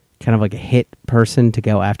kind of like a hit person to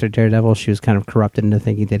go after Daredevil. She was kind of corrupted into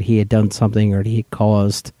thinking that he had done something or he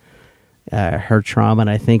caused her trauma. And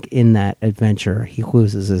I think in that adventure, he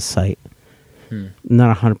loses his sight.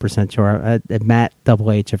 Not 100% sure. Matt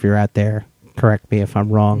Double H, if you're out there, correct me if I'm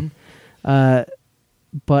wrong. But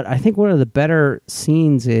I think one of the better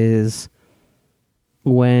scenes is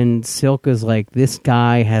when Silk is like, this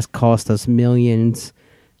guy has cost us millions.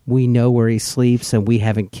 We know where he sleeps and we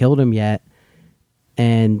haven't killed him yet.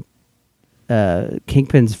 And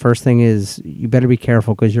Kingpin's first thing is, you better be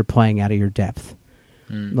careful because you're playing out of your depth.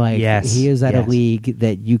 He is at a league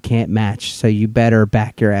that you can't match, so you better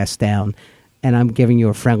back your ass down. And I'm giving you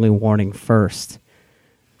a friendly warning first.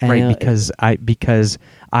 And, because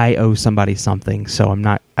I owe somebody something, so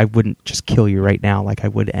I wouldn't just kill you right now like I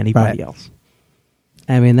would anybody else.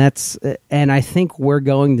 I mean, and I think we're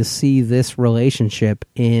going to see this relationship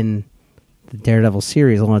in the Daredevil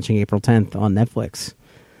series launching April 10th on Netflix.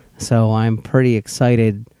 So I'm pretty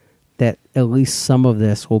excited that at least some of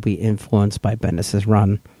this will be influenced by Bendis'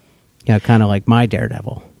 run, kind of like my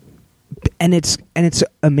Daredevil. And it's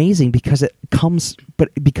amazing because it comes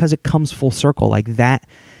full circle like that.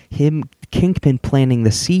 Kingpin planting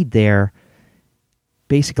the seed there,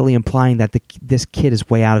 basically implying that this kid is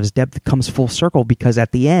way out of his depth. It comes full circle because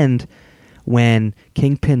at the end, when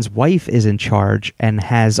Kingpin's wife is in charge and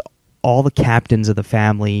has all the captains of the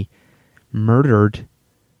family murdered,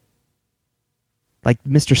 like,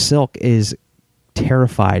 Mr. Silk is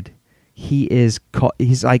terrified. He's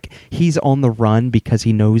on the run because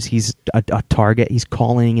he knows he's a target. He's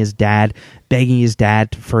calling his dad, begging his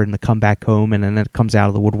dad for him to come back home, and then it comes out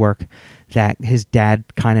of the woodwork that his dad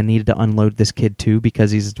kind of needed to unload this kid too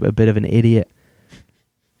because he's a bit of an idiot,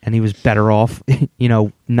 and he was better off,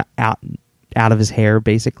 out of his hair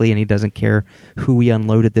basically, and he doesn't care who he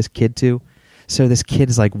unloaded this kid to. So this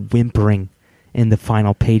kid is like whimpering in the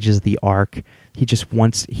final pages of the arc. He just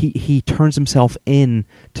wants he turns himself in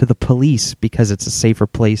to the police because it's a safer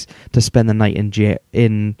place to spend the night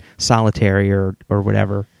in solitary or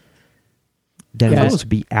whatever than it is to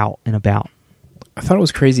be out and about. I thought it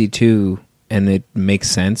was crazy too, and it makes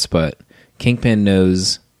sense, but Kingpin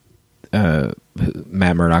knows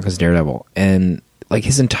Matt Murdock is Daredevil, and like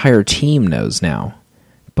his entire team knows now,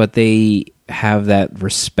 but they have that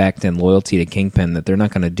respect and loyalty to Kingpin that they're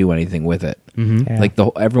not going to do anything with it. Mm-hmm. Yeah. Like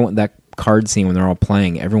everyone, that card scene when they're all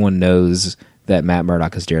playing, everyone knows that Matt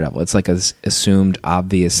Murdock is Daredevil. It's like a assumed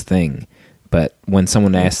obvious thing But when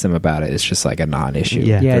someone asks them about it, it's just like a non-issue.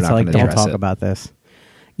 Yeah. Yeah, They're it's not like, gonna don't address talk it. about this.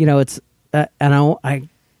 You know, it's and I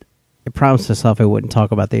promised myself I wouldn't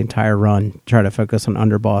talk about the entire run, try to focus on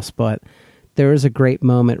Underboss, but there is a great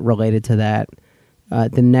moment related to that.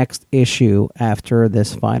 The next issue after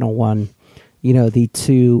this final one, you know, the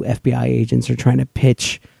two FBI agents are trying to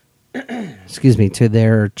pitch, excuse me, to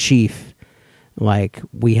their chief, like,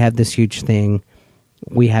 we have this huge thing,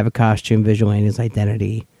 we have a costume visualizing his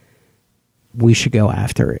identity, we should go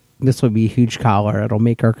after it. This would be a huge collar, it'll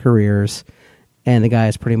make our careers. And the guy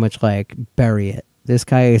is pretty much like, bury it. This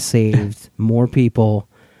guy has saved more people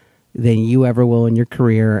than you ever will in your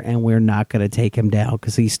career, and we're not going to take him down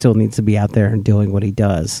because he still needs to be out there and doing what he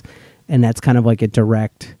does. And that's kind of like a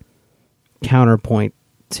direct counterpoint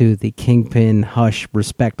to the Kingpin hush,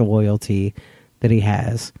 respect, loyalty that he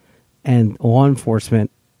has. And law enforcement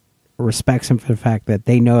respects him for the fact that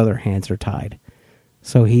they know their hands are tied.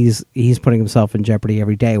 So he's putting himself in jeopardy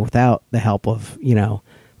every day without the help of, you know,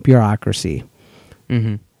 bureaucracy.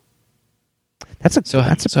 Mm-hmm. So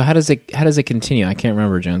how does it continue? I can't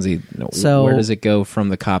remember, Jonesy. So- where does it go from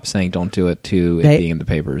the cop saying don't do it to it being in the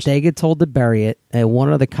papers? They get told to bury it, and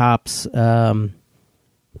one of the cops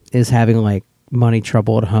is having like money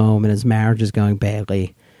trouble at home, and his marriage is going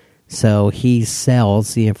badly. So he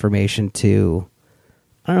sells the information to,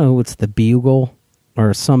 I don't know, it's the Bugle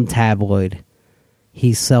or some tabloid.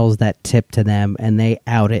 He sells that tip to them, and they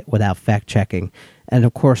out it without fact checking. And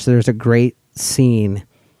of course, there's a great scene,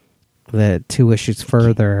 the 2 issues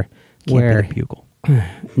further, where Can't be the Bugle.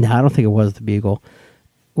 no, I don't think it was the Bugle,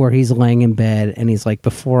 where he's laying in bed and he's like,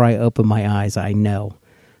 before I open my eyes, I know.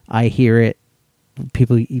 I hear it.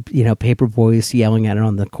 People, you know, paper boys yelling at it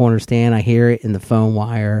on the corner stand. I hear it in the phone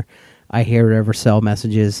wire. I hear it over cell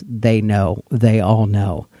messages. They know. They all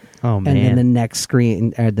know. Oh, man. And then the next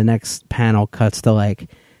screen, or the next panel cuts to like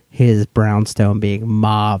his brownstone being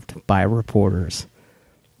mobbed by reporters.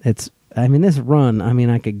 I mean, this run, I mean,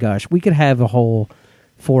 I could gush. We could have a whole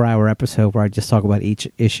 4-hour episode where I just talk about each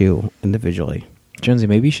issue individually. Jonesy,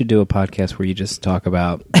 maybe you should do a podcast where you just talk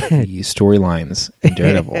about the storylines in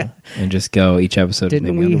Daredevil and just go each episode.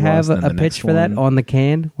 Didn't maybe we have Underboss, then a the pitch next for that one. on the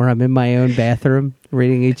can where I'm in my own bathroom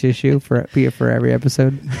reading each issue for every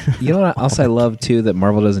episode? You know what else I love too that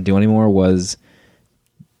Marvel doesn't do anymore was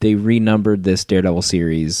they renumbered this Daredevil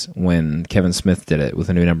series when Kevin Smith did it with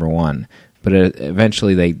a new number 1. But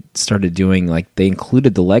eventually they started doing, like, they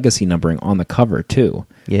included the legacy numbering on the cover too.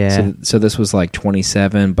 Yeah. So this was like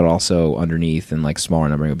 27, but also underneath and like smaller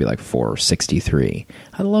numbering would be like 463.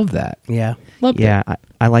 I love that. Yeah. Loved it. Yeah,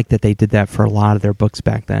 I like that they did that for a lot of their books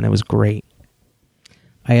back then. It was great.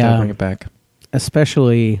 Gotta bring it back.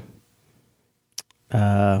 Especially,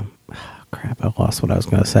 crap, I lost what I was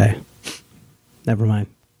going to say. Never mind.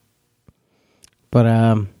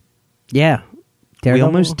 But, yeah. We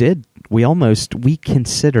almost did. We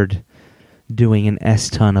considered doing an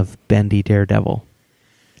S-ton of Bendy Daredevil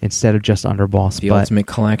instead of just Underboss. The but Ultimate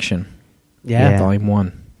Collection, Yeah. Yeah. Volume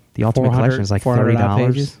 1. the Ultimate 400 Collection is like 400 $30.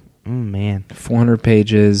 pages. Man. 400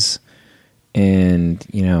 pages, and,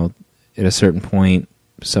 you know, at a certain point,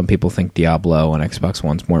 some people think Diablo on Xbox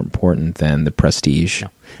One's more important than the Prestige.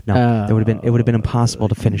 No, it would have been impossible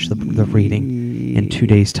to finish the reading in 2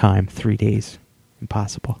 days' time, 3 days.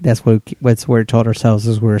 Impossible. That's what we told ourselves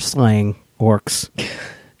as we were slaying orcs.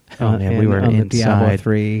 Oh man, we were on the Diablo inside.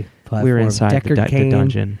 3 platform. We were inside Deckard the Cain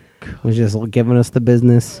dungeon. was just giving us the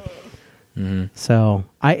business. Mm-hmm. So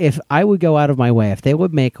if I would go out of my way, if they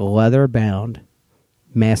would make leather-bound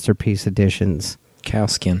masterpiece editions,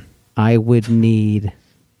 Cowskin. I would need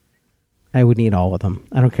all of them.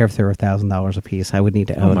 I don't care if they were $1,000 a piece. I would need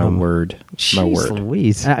to Oh, own my them. word. My Jeez word.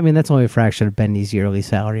 Louise. I mean, that's only a fraction of Bendy's yearly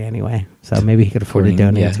salary anyway. So maybe he could afford to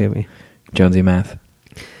According- donate yeah. to me. Jonesy math.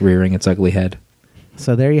 Rearing its ugly head.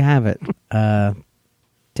 So there you have it.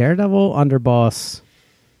 Daredevil Underboss,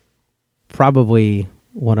 probably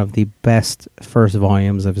one of the best first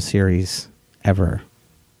volumes of a series ever.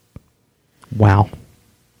 Wow.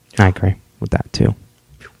 I agree with that too.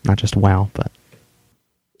 Not just wow, but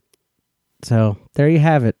So there you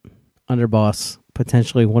have it. Underboss,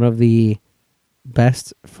 potentially one of the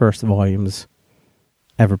best first volumes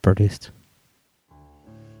ever produced.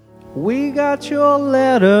 We got your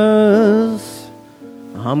letters.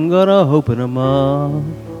 I'm gonna open them up.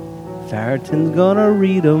 Farrington's gonna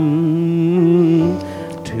read them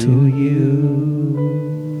to you.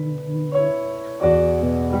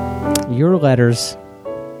 Your letters,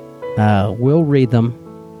 we'll read them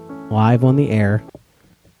live on the air.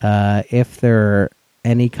 If they're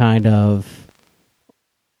any kind of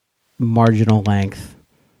marginal length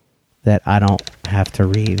that I don't have to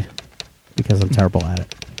read because I'm terrible at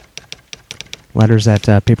it. Letters at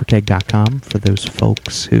paperkeg.com for those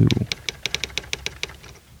folks who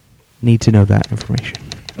need to know that information.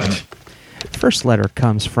 First letter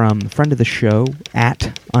comes from a friend of the show,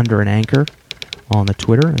 at Under an Anchor, on the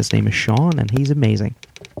Twitter. His name is Sean, and he's amazing.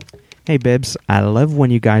 Hey, Bibbs, I love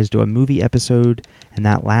when you guys do a movie episode, and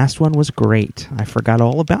that last one was great. I forgot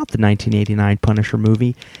all about the 1989 Punisher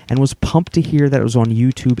movie and was pumped to hear that it was on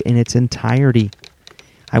YouTube in its entirety.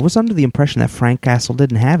 I was under the impression that Frank Castle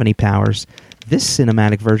didn't have any powers. This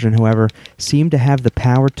cinematic version, however, seemed to have the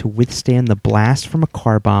power to withstand the blast from a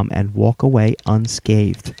car bomb and walk away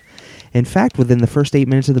unscathed. In fact, within the first 8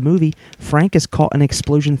 minutes of the movie, Frank is caught in an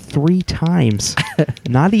explosion 3 times.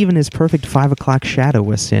 Not even his perfect 5 o'clock shadow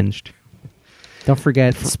was singed. Don't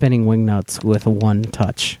forget spinning wing nuts with one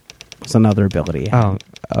touch. It's another ability. Oh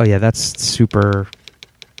yeah, that's superpower.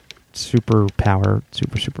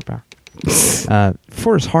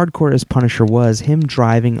 For as hardcore as Punisher was, him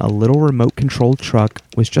driving a little remote-controlled truck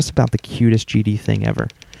was just about the cutest GD thing ever.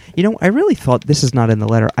 You know, I really thought, this is not in the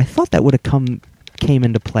letter, I thought that would have came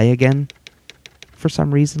into play again for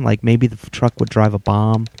some reason. Like maybe the truck would drive a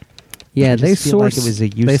bomb. Yeah, They source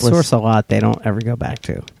a lot they don't ever go back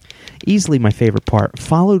to. Easily my favorite part,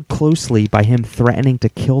 followed closely by him threatening to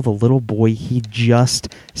kill the little boy he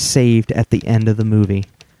just saved at the end of the movie.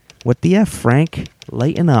 What the F, Frank?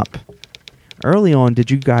 Lighten up. Early on,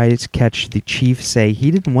 did you guys catch the chief say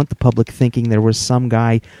he didn't want the public thinking there was some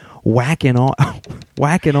guy whacking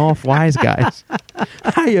off wise guys?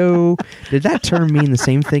 Hi-yo. Did that term mean the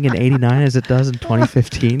same thing in 89 as it does in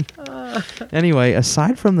 2015? Anyway,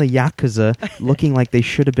 aside from the Yakuza looking like they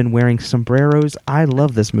should have been wearing sombreros, I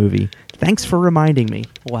love this movie. Thanks for reminding me.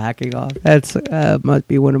 Whacking off. That's might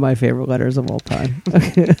be one of my favorite letters of all time.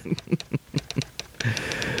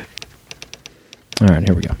 All right,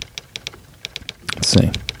 here we go. Let's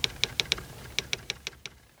see.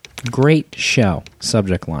 Great show.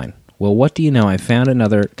 Subject line. Well, what do you know? I found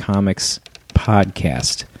another comics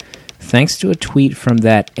podcast. Thanks to a tweet from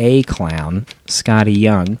that A-clown, Scotty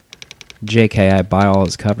Young, JK, I buy all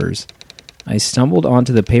his covers, I stumbled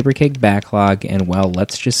onto the Papercake backlog, and well,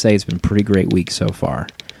 let's just say it's been a pretty great week so far.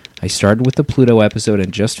 I started with the Pluto episode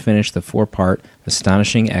and just finished the 4-part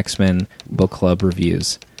Astonishing X-Men book club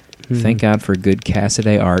reviews. Thank God for good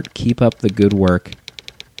Cassaday art. Keep up the good work.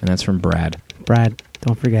 And that's from Brad. Brad,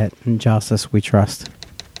 don't forget, in justice we trust.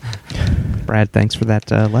 Brad, thanks for that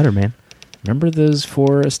letter, man. Remember those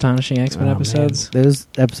 4 Astonishing X-Men episodes? Man. Those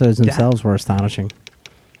episodes themselves were astonishing.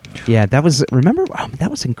 Yeah, that was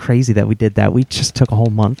crazy that we did that. We just took a whole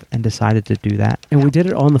month and decided to do that. And we did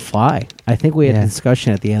it on the fly. I think we had a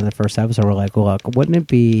discussion at the end of the first episode. We're like, look, wouldn't it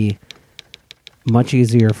be much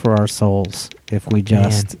easier for our souls if we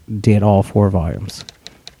just did all 4 volumes?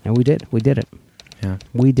 And we did. We did it. Yeah.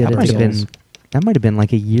 We did it. That might have been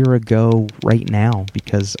like a year ago right now,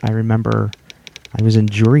 because I remember I was in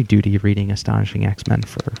jury duty reading Astonishing X-Men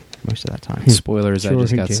for most of that time. Spoilers, I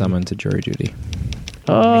just got summoned to jury duty.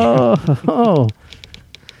 Oh.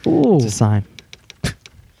 Ooh. It's a sign.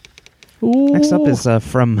 Ooh. Next up is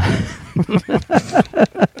from...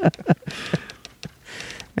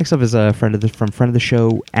 Next up is a friend of the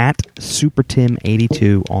show, at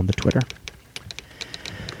SuperTim82 on the Twitter.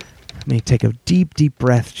 Let me take a deep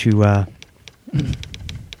breath to...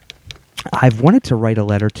 I've wanted to write a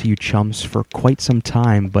letter to you chums for quite some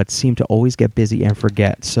time, but seem to always get busy and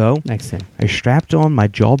forget. So I strapped on my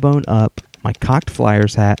jawbone up, my cocked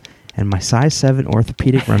Flyers hat, and my size 7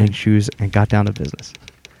 orthopedic running shoes and got down to business.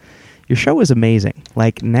 Your show is amazing,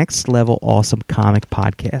 like next level awesome comic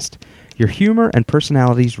podcast. Your humor and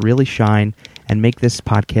personalities really shine and make this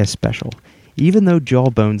podcast special. Even though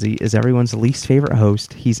Jawbonesy is everyone's least favorite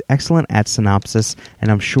host, he's excellent at synopsis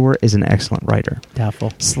and I'm sure is an excellent writer.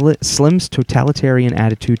 Doubtful. Slim's totalitarian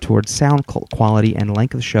attitude towards sound quality and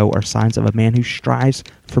length of the show are signs of a man who strives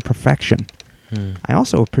for perfection. I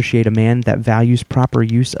also appreciate a man that values proper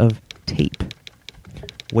use of tape.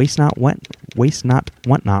 Waste not, want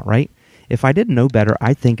not, right? If I didn't know better,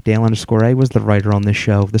 I'd think Dale_A was the writer on this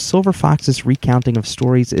show. The Silver Fox's recounting of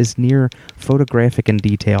stories is near photographic in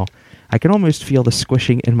detail. I can almost feel the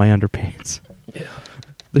squishing in my underpants. Yeah.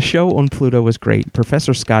 The show on Pluto was great.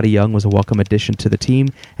 Professor Scotty Young was a welcome addition to the team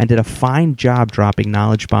and did a fine job dropping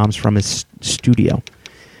knowledge bombs from his studio.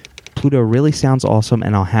 Pluto really sounds awesome,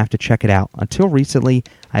 and I'll have to check it out. Until recently,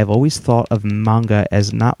 I have always thought of manga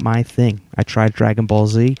as not my thing. I tried Dragon Ball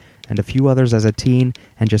Z and a few others as a teen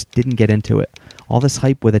and just didn't get into it. All this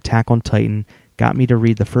hype with Attack on Titan got me to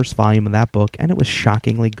read the first volume of that book, and it was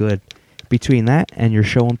shockingly good. Between that and your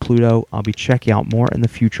show on Pluto, I'll be checking out more in the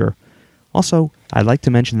future. Also, I'd like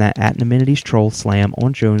to mention that at Naminity's Troll Slam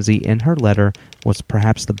on Jonesy in her letter was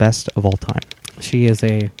perhaps the best of all time. She is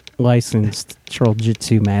a licensed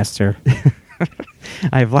troll-jitsu master.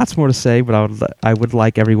 I have lots more to say, but I would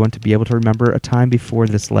like everyone to be able to remember a time before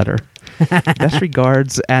this letter. Best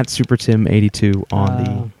regards at SuperTim82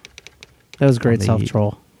 on That was great the-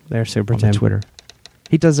 self-troll. There, Super on Tim. the Twitter.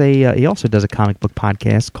 He does he also does a comic book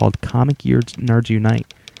podcast called Comic Nerds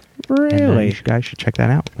Unite. And, Really? you guys should check that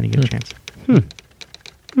out when you get a chance.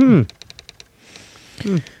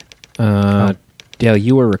 Dale,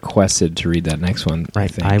 you were requested to read that next one. I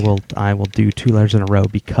Right. think. I will do 2 letters in a row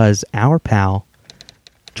because our pal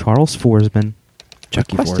Charles Forsman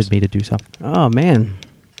Chucky requested Forsman. me to do so. Oh, man.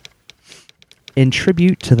 In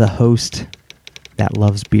tribute to the host that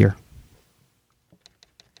loves beer.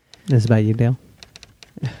 This is about you, Dale.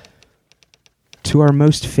 To our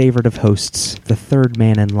most favorite of hosts, the third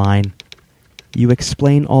man in line, you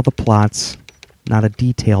explain all the plots, not a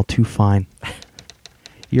detail too fine.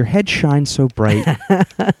 Your head shines so bright,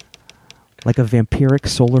 like a vampiric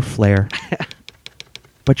solar flare.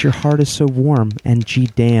 But your heart is so warm, and gee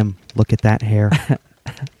damn, look at that hair.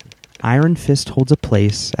 Iron Fist holds a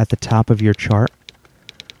place at the top of your chart.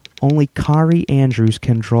 Only Kari Andrews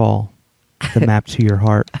can draw the map to your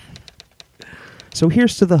heart. So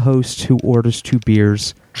here's to the host who orders 2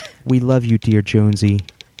 beers. We love you, dear Jonesy.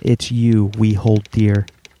 It's you we hold dear.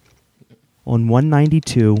 On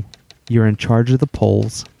 192, you're in charge of the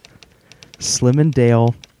polls. Slim and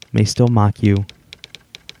Dale may still mock you.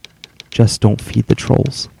 Just don't feed the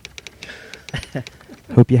trolls.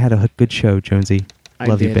 Hope you had a good show, Jonesy.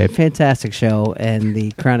 Love you, babe. Fantastic show, and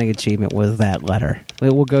the crowning achievement was that letter.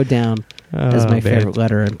 It will go down as my Oh, man. favorite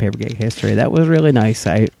letter in Paper Gig history. That was really nice.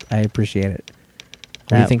 I appreciate it.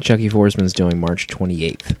 What do you think Chucky Forsman's doing March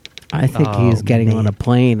 28th? I think Oh, he's getting man. on a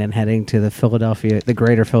plane and heading to the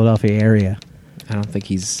greater Philadelphia area. I don't think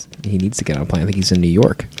he needs to get on a plane. I think he's in New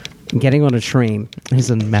York. Getting on a train. He's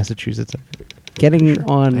in Massachusetts. Getting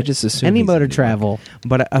on I just assume any he's mode in of New York. travel.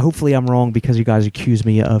 But hopefully I'm wrong because you guys accuse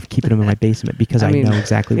me of keeping him in my basement because I know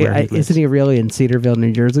exactly where he lives. Isn't he really in Cedarville,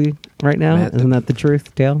 New Jersey right now? Matt, Isn't that the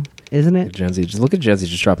truth, Dale? Isn't it? Jonesy, just look at Jonesy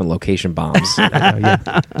just dropping location bombs.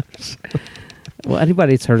 Yeah. Well,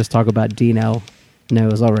 anybody that's heard us talk about Dino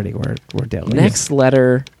knows already where Dale is. Next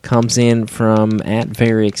letter comes in from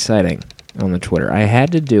 @VeryExciting on the Twitter. I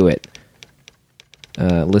had to do it.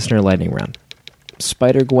 Listener lightning round.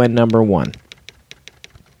 Spider-Gwen number 1.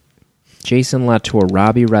 Jason Latour,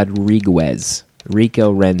 Robbie Rodriguez,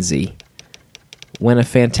 Rico Renzi. When a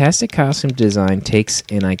fantastic costume design takes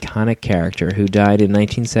an iconic character who died in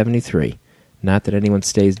 1973, not that anyone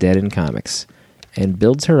stays dead in comics, and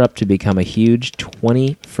builds her up to become a huge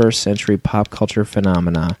 21st century pop culture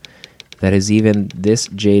phenomena that has even this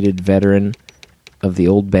jaded veteran of the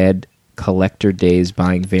old bad collector days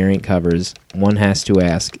buying variant covers, one has to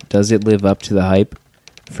ask, does it live up to the hype?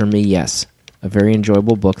 For me, yes. A very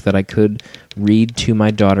enjoyable book that I could read to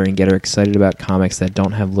my daughter and get her excited about comics that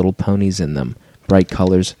don't have little ponies in them, bright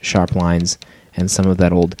colors, sharp lines, and some of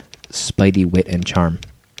that old Spidey wit and charm.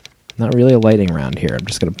 Not really a lightning round here. I'm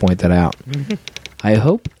just going to point that out. I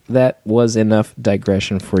hope that was enough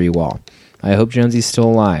digression for you all. I hope Jonesy's still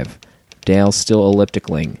alive. Dale's still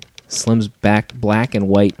ellipticling. Slim's black and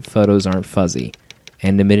white photos aren't fuzzy.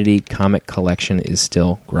 And Nimidity comic collection is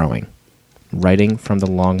still growing. Writing from the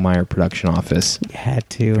Longmire production office. You had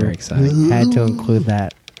to. Very exciting. Had to include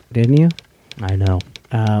that, didn't you? I know.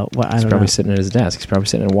 Well, I He's don't probably know. sitting at his desk. He's probably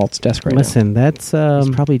sitting at Walt's desk right Listen, that's He's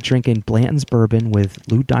probably drinking Blanton's bourbon with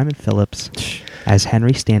Lou Diamond Phillips as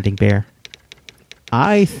Henry Standing Bear.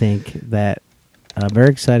 I think that Very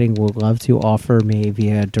Exciting would love to offer me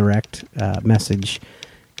via direct message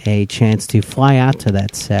a chance to fly out to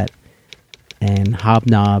that set and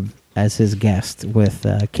hobnob as his guest with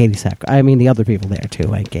Katie Sack. I mean, the other people there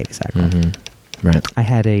too, and Katie Sack. now. Right. I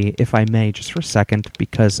had if I may, just for a second,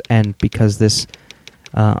 because this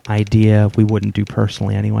idea we wouldn't do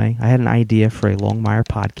personally anyway. I had an idea for a Longmire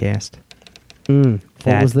podcast.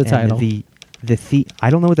 What was the and title? I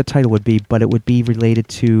don't know what the title would be, but it would be related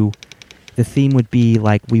to. The theme would be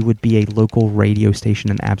like we would be a local radio station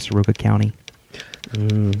in Absaroka County.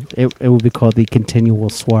 It would be called the Continual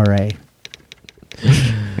Soiree.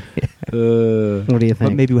 What do you But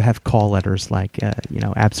think? maybe we'll have call letters like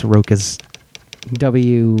Absaroka's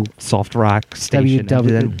W soft rock station.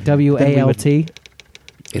 WALT.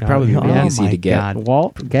 It'd probably Oh be my easy to get. God.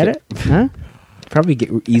 Walt, get it? Huh? Probably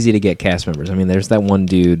easy to get cast members. I mean, there's that one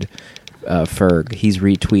dude, Ferg. He's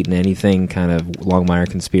retweeting anything kind of Longmire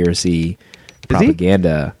conspiracy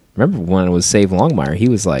propaganda. Remember when it was Save Longmire? He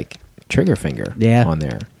was like Triggerfinger on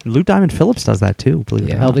there. Lou Diamond Phillips does that too. Believe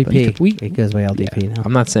it or Yeah. not. LDP. It goes by LDP Yeah. now.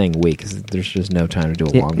 I'm not saying we because there's just no time to do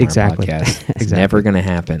a Yeah, Longmire exactly. podcast. It's Exactly. never going to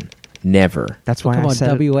happen. Never. That's why Come I on,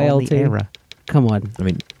 said WALT. only era. Come on. I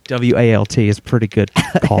mean, WALT is pretty good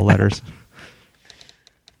call letters.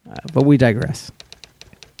 But we digress.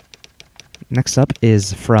 Next up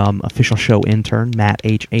is from official show intern Matt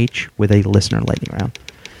HH with a listener lightning round.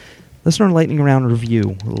 Listener lightning round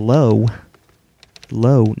review. Low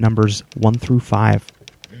numbers 1 through 5.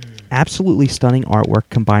 Absolutely stunning artwork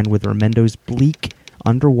combined with Remendo's bleak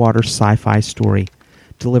underwater sci-fi story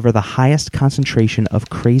deliver the highest concentration of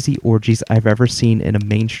crazy orgies I've ever seen in a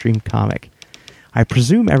mainstream comic. I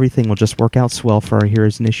presume everything will just work out swell for our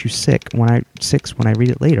heroes in issue 6 when I read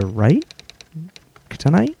it later, right?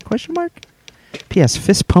 Tonight? Question mark? P.S.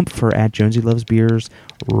 Fist pump for at Jonesy Loves Beers.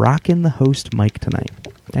 Rockin' the host mic tonight.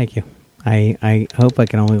 Thank you. I hope I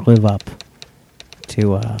can only live up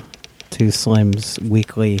to Slim's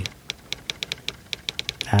weekly.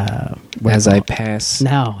 as I pass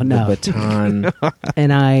No. the baton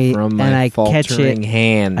and I from my and I catch faltering it.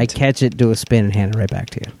 hand. I catch it, do a spin, and hand it right back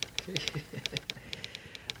to you.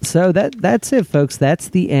 So that's it, folks. That's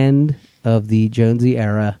the end of the Jonesy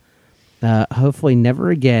era. Hopefully, never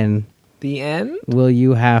again The end? will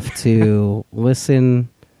you have to listen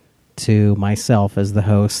to myself as the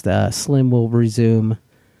host. Slim will resume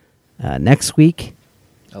next week.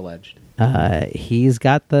 Alleged. He's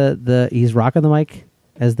got he's rocking the mic,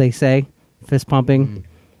 as they say, fist pumping.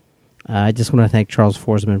 I just want to thank Charles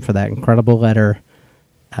Forsman for that incredible letter.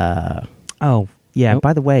 Oh, yeah. Nope.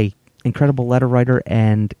 By the way, incredible letter writer,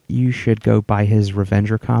 and you should go buy his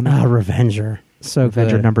Revenger comic. Revenger. So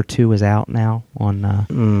Revenger good. number 2 is out now on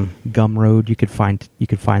Gumroad. You could find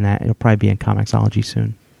that. It'll probably be in Comixology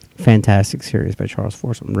soon. Fantastic series by Charles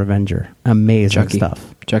Forsman. Revenger. Amazing Chucky.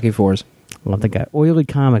 stuff. Chucky Fours. Love the guy. Oily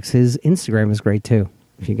Comics. His Instagram is great too,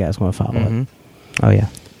 if you guys want to follow it. Oh, yeah.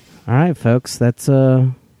 All right, folks. That's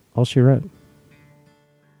all she wrote.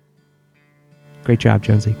 Great job,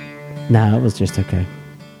 Jonesy. No, it was just okay.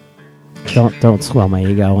 Don't swell my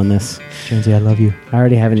ego on this. Jonesy, I love you. I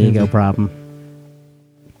already have an Jonesy. ego problem.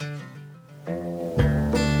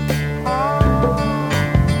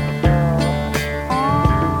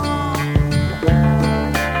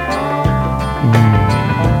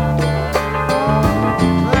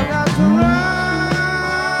 I got to run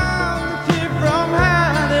to keep from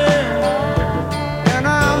hiding, and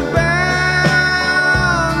I'm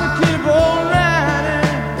bound to keep on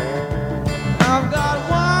riding. I've got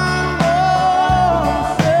one more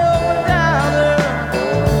silver dollar,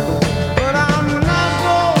 but I'm not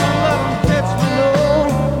gonna let 'em catch me, no,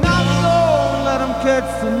 not gonna let 'em catch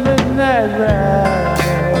the midnight ride.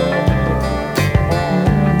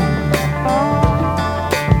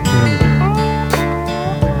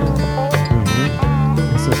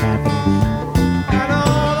 This is happening. And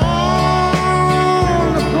all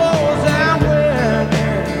the clothes I'm wearing,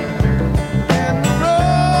 and the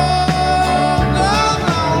road goes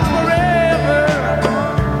on forever.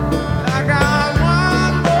 I got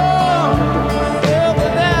one more silver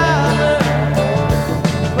dollar,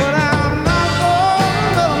 but I'm not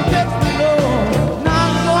gonna let 'em catch me, no,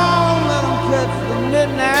 not gonna let 'em catch the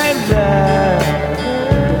midnight ride.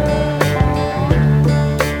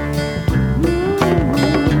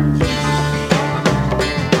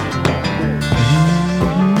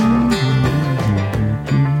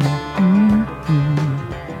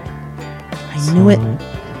 I knew it.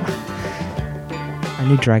 I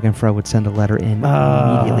knew Dragonfro would send a letter in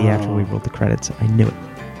immediately after we rolled the credits. I knew it.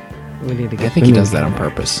 We need to I get. think he does that on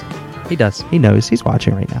purpose. He does. He knows. He's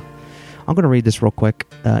watching right now. I'm going to read this real quick,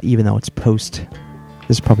 even though it's post.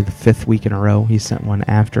 This is probably the 5th week in a row. He sent one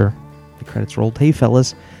after the credits rolled. Hey,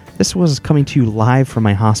 fellas. This was coming to you live from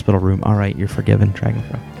my hospital room. All right, you're forgiven,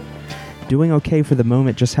 Dragonfro. Doing okay for the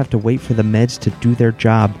moment. Just have to wait for the meds to do their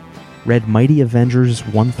job. Read Mighty Avengers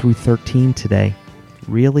 1 through 13 today.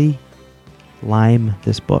 Really lime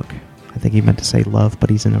this book. I think he meant to say love, but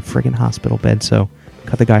he's in a friggin' hospital bed, so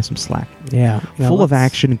cut the guy some slack. Yeah. Full of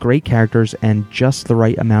action, great characters, and just the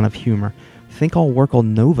right amount of humor. Think I'll work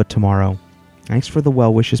on Nova tomorrow. Thanks for the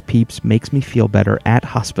well wishes, peeps. Makes me feel better. At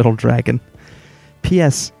Hospital Dragon.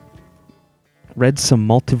 P.S. Read some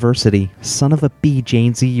Multiversity. Son of a B,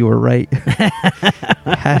 Janesy, you were right.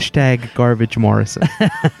 Hashtag Garbage Morrison.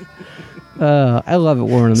 I love it.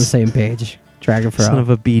 We're on the same page. Dragonfro. Son of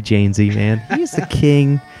a B, Janesy, man. He's the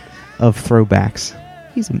king of throwbacks.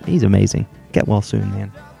 He's amazing. Get well soon,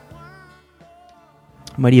 man.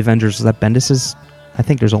 Mighty Avengers, is that Bendis's? I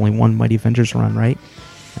think there's only one Mighty Avengers run, right?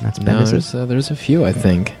 And that's No, Bendis's. there's a few, I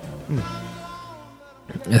think.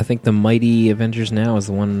 I think the Mighty Avengers Now is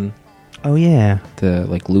the one, Oh, yeah. the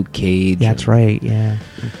like Luke Cage. Yeah, that's and right, yeah.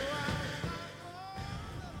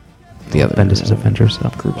 The other Bendis's Avengers. So.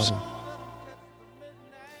 groups.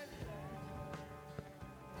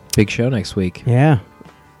 Big show next week. Yeah.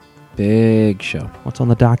 Big show. What's on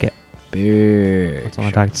the docket? Big. What's on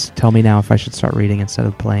the docket? Tell me now if I should start reading instead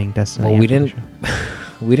of playing Destiny. Well, we after the didn't.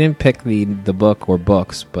 show. We didn't pick the book or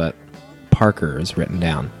books, but Parker is written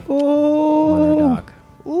down on our doc.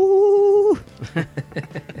 Ooh.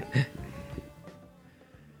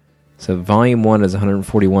 So volume 1 is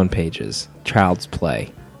 141 pages. Child's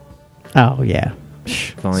Play. Oh, yeah.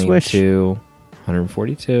 Volume Swish. 2,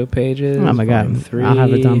 142 pages. Oh, my God. Volume 3, I'll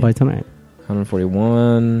have it done by tonight.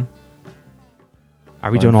 141.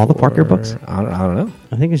 Are we doing all the Parker books? I don't know.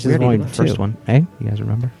 I think it's We just already volume did the first 2. one. Hey? You guys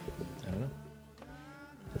remember?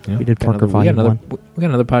 Yeah, We did got Parker another- Volume we got 1. We got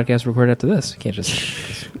another podcast recorded after this. You can't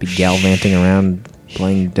just be gallivanting around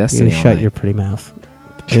playing Destiny You all shut night. your pretty mouth.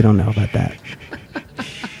 They don't know about that.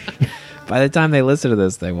 By the time they listen to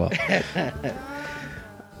this, they will.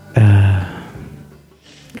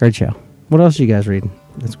 Great show. What else are you guys reading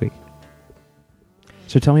this week?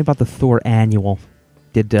 So tell me about the Thor annual.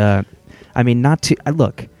 Did I mean not to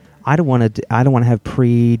look? I don't want to. I don't want to have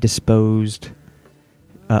predisposed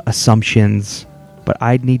assumptions, but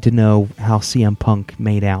I need to know how CM Punk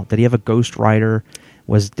made out. Did he have a ghostwriter?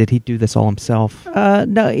 Did he do this all himself?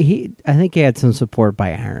 No, I think he had some support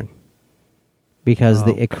by Aaron. Because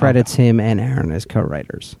Oh, it credits him and Aaron as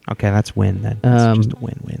co-writers. Okay, that's win then. That's just a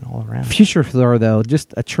win-win all around. Future Thor, though,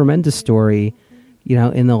 just a tremendous story. You know,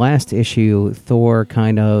 in the last issue, Thor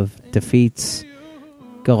kind of defeats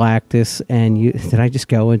Galactus, and did I just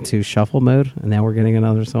go into shuffle mode? And now we're getting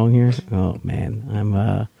another song here? Oh, man.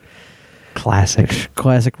 I'm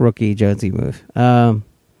classic rookie Jonesy move.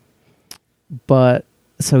 But,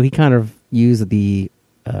 so he kind of used the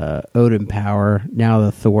Odin power, now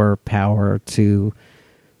the Thor power, to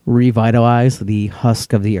revitalize the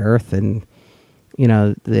husk of the earth. And, you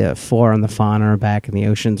know, the flora and the fauna are back, and the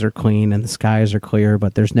oceans are clean, and the skies are clear,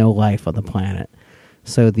 but there's no life on the planet.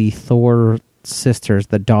 So the Thor sisters,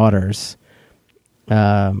 the daughters,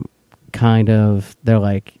 kind of, they're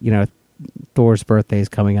like, you know, Thor's birthday is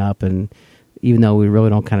coming up, and even though we really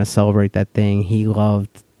don't kind of celebrate that thing, he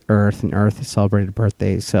loved Earth, and Earth celebrated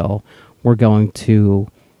birthdays, so we're going to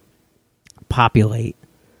populate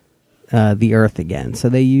the Earth again. So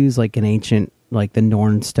they use like an ancient, like the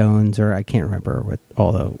Norn stones, or I can't remember what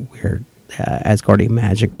all the weird Asgardian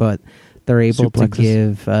magic, but they're able to Suplexes.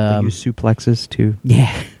 give They use suplexes to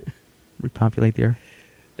yeah. repopulate the earth.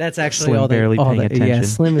 That's actually Slim all they, barely all paying they- attention. Yeah,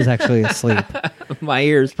 Slim is actually asleep. My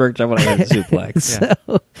ears perked up when I heard suplex.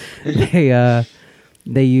 So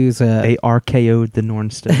they use They RKO'd the Norn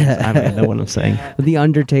stones. I don't even know what I'm saying. the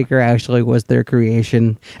Undertaker actually was their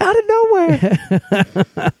creation out of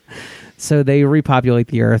nowhere. So they repopulate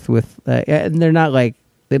the earth with, and they're not like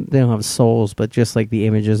they don't have souls, but just like the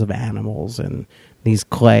images of animals and these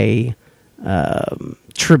clay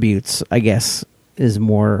tributes, I guess, is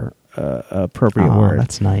more appropriate Oh, word.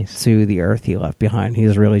 that's nice. To the earth he left behind. He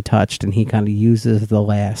was really touched, and he kind of uses the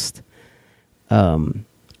last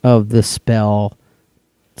of the spell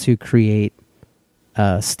to create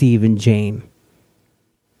Steve and Jane.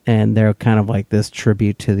 And they're kind of like this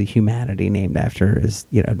tribute to the humanity named after his,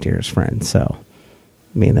 you know, dearest friend. So,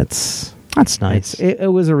 I mean, that's nice. It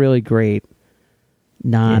was a really great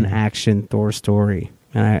non-action Thor story,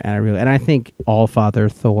 and I think Allfather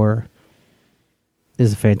Thor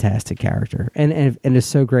is a fantastic character, and it's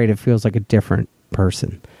so great. It feels like a different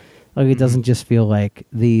person. Like it doesn't just feel like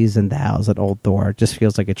these and thous at old Thor. It just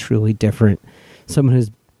feels like a truly different, someone who's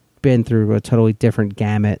been through a totally different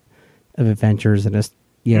gamut of adventures and is,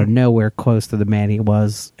 you know, nowhere close to the man he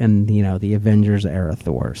was in, you know, the Avengers era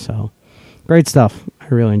Thor. So great stuff. I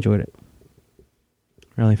really enjoyed it.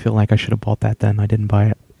 Really feel like I should have bought that then. I didn't buy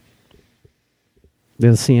it.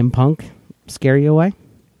 Did CM Punk scare you away?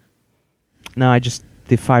 No, I just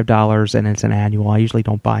the $5 and it's an annual. I usually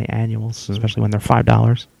don't buy annuals, especially when they're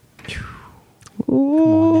 $5.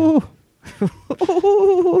 Ooh.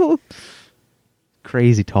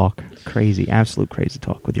 Crazy talk. Crazy, absolute crazy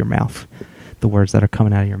talk with your mouth. The words that are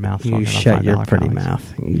coming out of your mouth. You talking about shut your $5 pretty comics.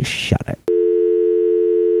 mouth. You shut it.